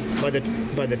 By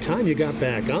the time you got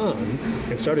back on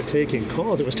and started taking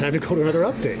calls, it was time to go to another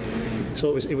update.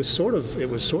 So it was sort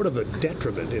of a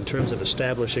detriment in terms of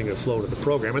establishing a flow to the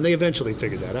program, and they eventually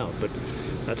figured that out. But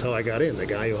that's how I got in. The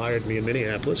guy who hired me in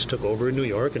Minneapolis took over in New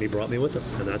York, and he brought me with him,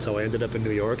 and that's how I ended up in New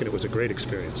York, and it was a great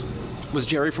experience. Was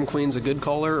Jerry from Queens a good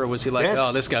caller, or was he like, yes.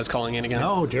 Oh, this guy's calling in again?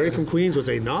 No, Jerry from Queens was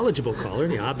a knowledgeable caller,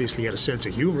 and he obviously had a sense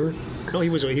of humor. No, he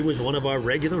was one of our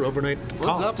regular overnight callers.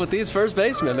 What's up with these first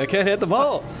basemen? They can't hit the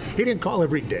ball. He didn't call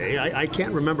every day. I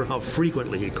can't remember how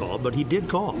frequently he called, but he did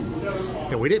call.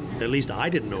 And we didn't, at least I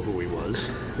didn't know who he was.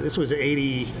 This was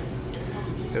 80,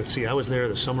 let's see, I was there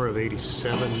the summer of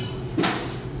 87.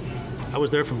 I was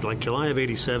there from like July of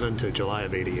 87 to July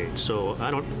of 88. So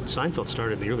Seinfeld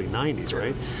started in the early 90s,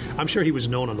 right? I'm sure he was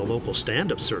known on the local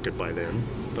stand-up circuit by then,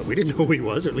 but we didn't know who he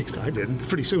was, or at least I didn't.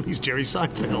 Pretty soon he's Jerry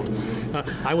Seinfeld.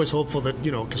 I was hopeful that,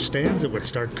 Costanza would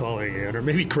start calling in, or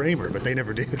maybe Kramer, but they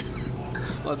never did.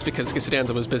 Well, it's because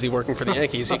Costanza was busy working for the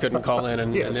Yankees. He couldn't call in.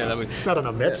 And, yes, that would, not on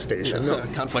a Mets station. No.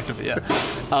 Conflict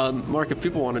of, Mark, if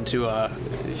people wanted to,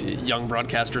 if young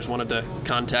broadcasters wanted to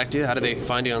contact you, how do they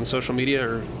find you on social media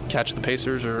or catch the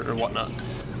Pacers or whatnot?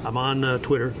 I'm on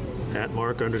Twitter, at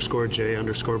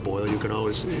 @Mark_J_Boyle. You can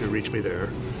always reach me there.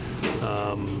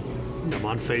 I'm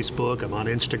on Facebook. I'm on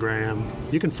Instagram.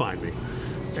 You can find me.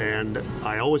 And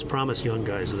I always promise young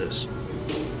guys this.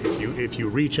 If you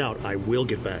reach out, I will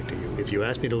get back to you. If you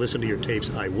ask me to listen to your tapes,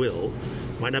 I will.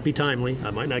 Might not be timely. I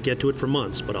might not get to it for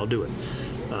months, but I'll do it.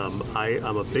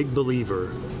 I'm a big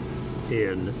believer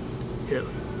in...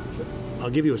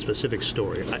 I'll give you a specific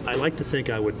story. I like to think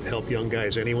I would help young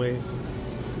guys anyway,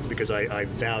 because I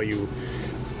value...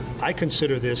 I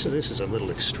consider this, and this is a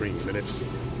little extreme, and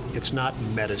It's not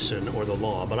medicine or the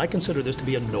law, but I consider this to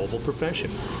be a noble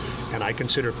profession. And I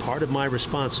consider part of my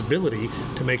responsibility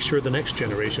to make sure the next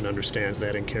generation understands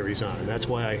that and carries on. And that's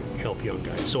why I help young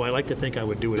guys. So I like to think I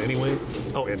would do it anyway.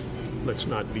 Oh, and let's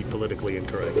not be politically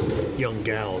incorrect. Young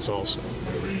gals also.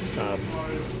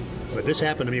 But this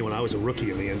happened to me when I was a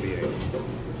rookie in the NBA.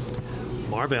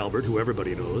 Marv Albert, who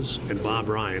everybody knows, and Bob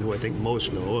Ryan, who I think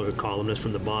most know, a columnist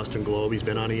from the Boston Globe. He's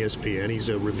been on ESPN. He's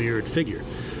a revered figure.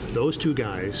 Those two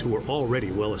guys, who were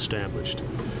already well established,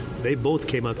 they both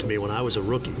came up to me when I was a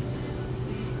rookie.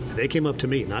 They came up to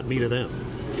me, not me to them,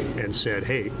 and said,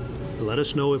 hey, let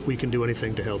us know if we can do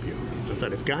anything to help you. I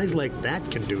thought, if guys like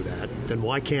that can do that, then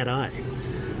why can't I?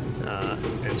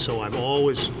 And so I'm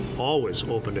always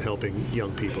open to helping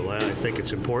young people. I think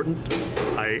it's important.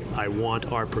 I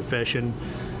want our profession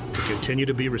to continue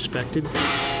to be respected,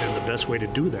 and the best way to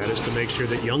do that is to make sure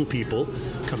that young people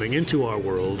coming into our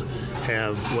world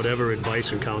have whatever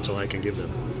advice and counsel I can give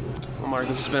them. Well, Mark,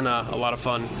 this has been a lot of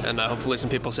fun, and hopefully some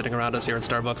people sitting around us here at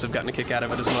Starbucks have gotten a kick out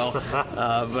of it as well.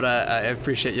 But I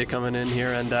appreciate you coming in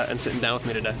here and sitting down with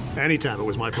me today. Anytime. It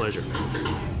was my pleasure.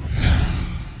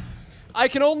 I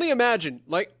can only imagine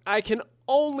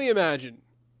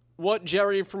what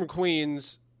Jerry from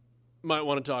Queens might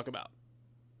want to talk about.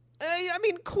 I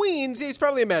mean, Queens, he's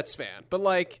probably a Mets fan, but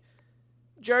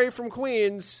Jerry from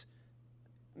Queens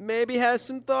maybe has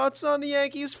some thoughts on the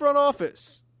Yankees front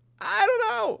office. I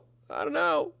don't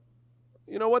know.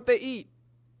 You know what they eat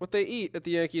at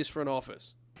the Yankees front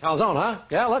office. Calzone, huh?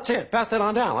 Yeah, let's see it. Pass that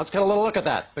on down. Let's get a little look at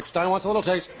that. Big Stein wants a little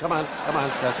taste. Come on.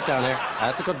 Pass it down there.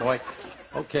 That's a good boy.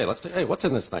 Okay, hey, what's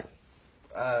in this thing?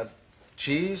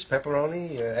 Cheese,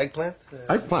 pepperoni, eggplant.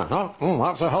 Eggplant, huh?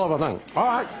 That's a hell of a thing. All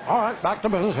right, back to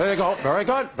business. Here you go. Very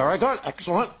good.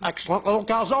 Excellent little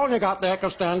calzone you got there,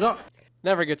 Costanza.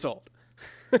 Never gets old.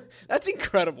 That's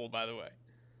incredible, by the way.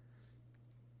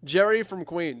 Jerry from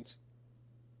Queens.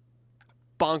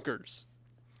 Bonkers.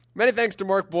 Many thanks to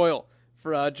Mark Boyle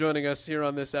for joining us here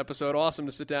on this episode. Awesome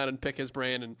to sit down and pick his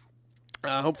brain, and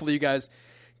hopefully you guys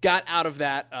got out of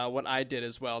that what I did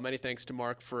as well. Many thanks to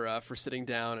Mark for sitting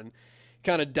down and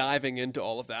kind of diving into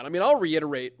all of that. I mean, I'll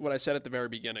reiterate what I said at the very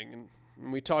beginning.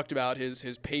 And we talked about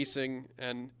his pacing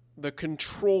and the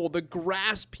control, the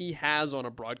grasp he has on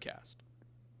a broadcast.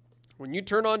 When you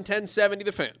turn on 1070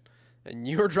 The Fan and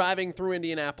you're driving through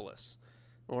Indianapolis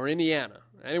or Indiana,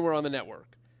 anywhere on the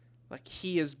network,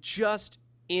 he is just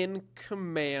in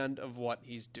command of what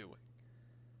he's doing.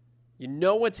 You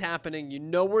know what's happening. You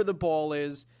know where the ball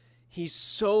is. He's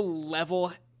so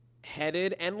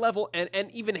level-headed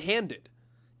and even-handed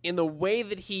in the way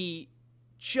that he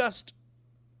just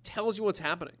tells you what's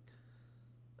happening.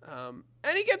 And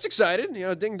he gets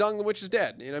excited. Ding dong, the witch is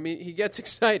dead. He gets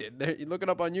excited. You look it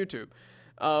up on YouTube.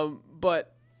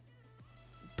 But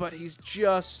he's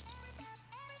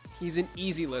an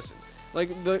easy listen. I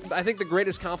think the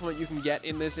greatest compliment you can get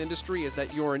in this industry is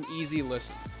that you're an easy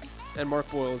listen. And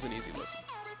Mark Boyle is an easy listen.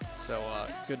 So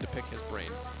good to pick his brain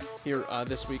here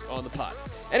this week on the pod.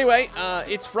 Anyway,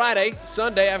 it's Friday.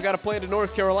 Sunday, I've got a plane to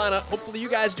North Carolina. Hopefully you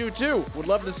guys do too. Would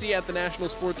love to see you at the National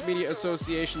Sports Media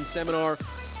Association seminar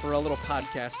for a little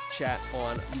podcast chat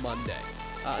on Monday.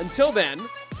 Until then,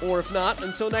 or if not,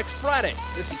 until next Friday,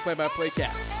 this is Play by Play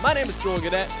Cast. My name is Joel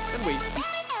Gadet, and we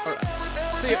are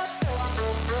out. See ya.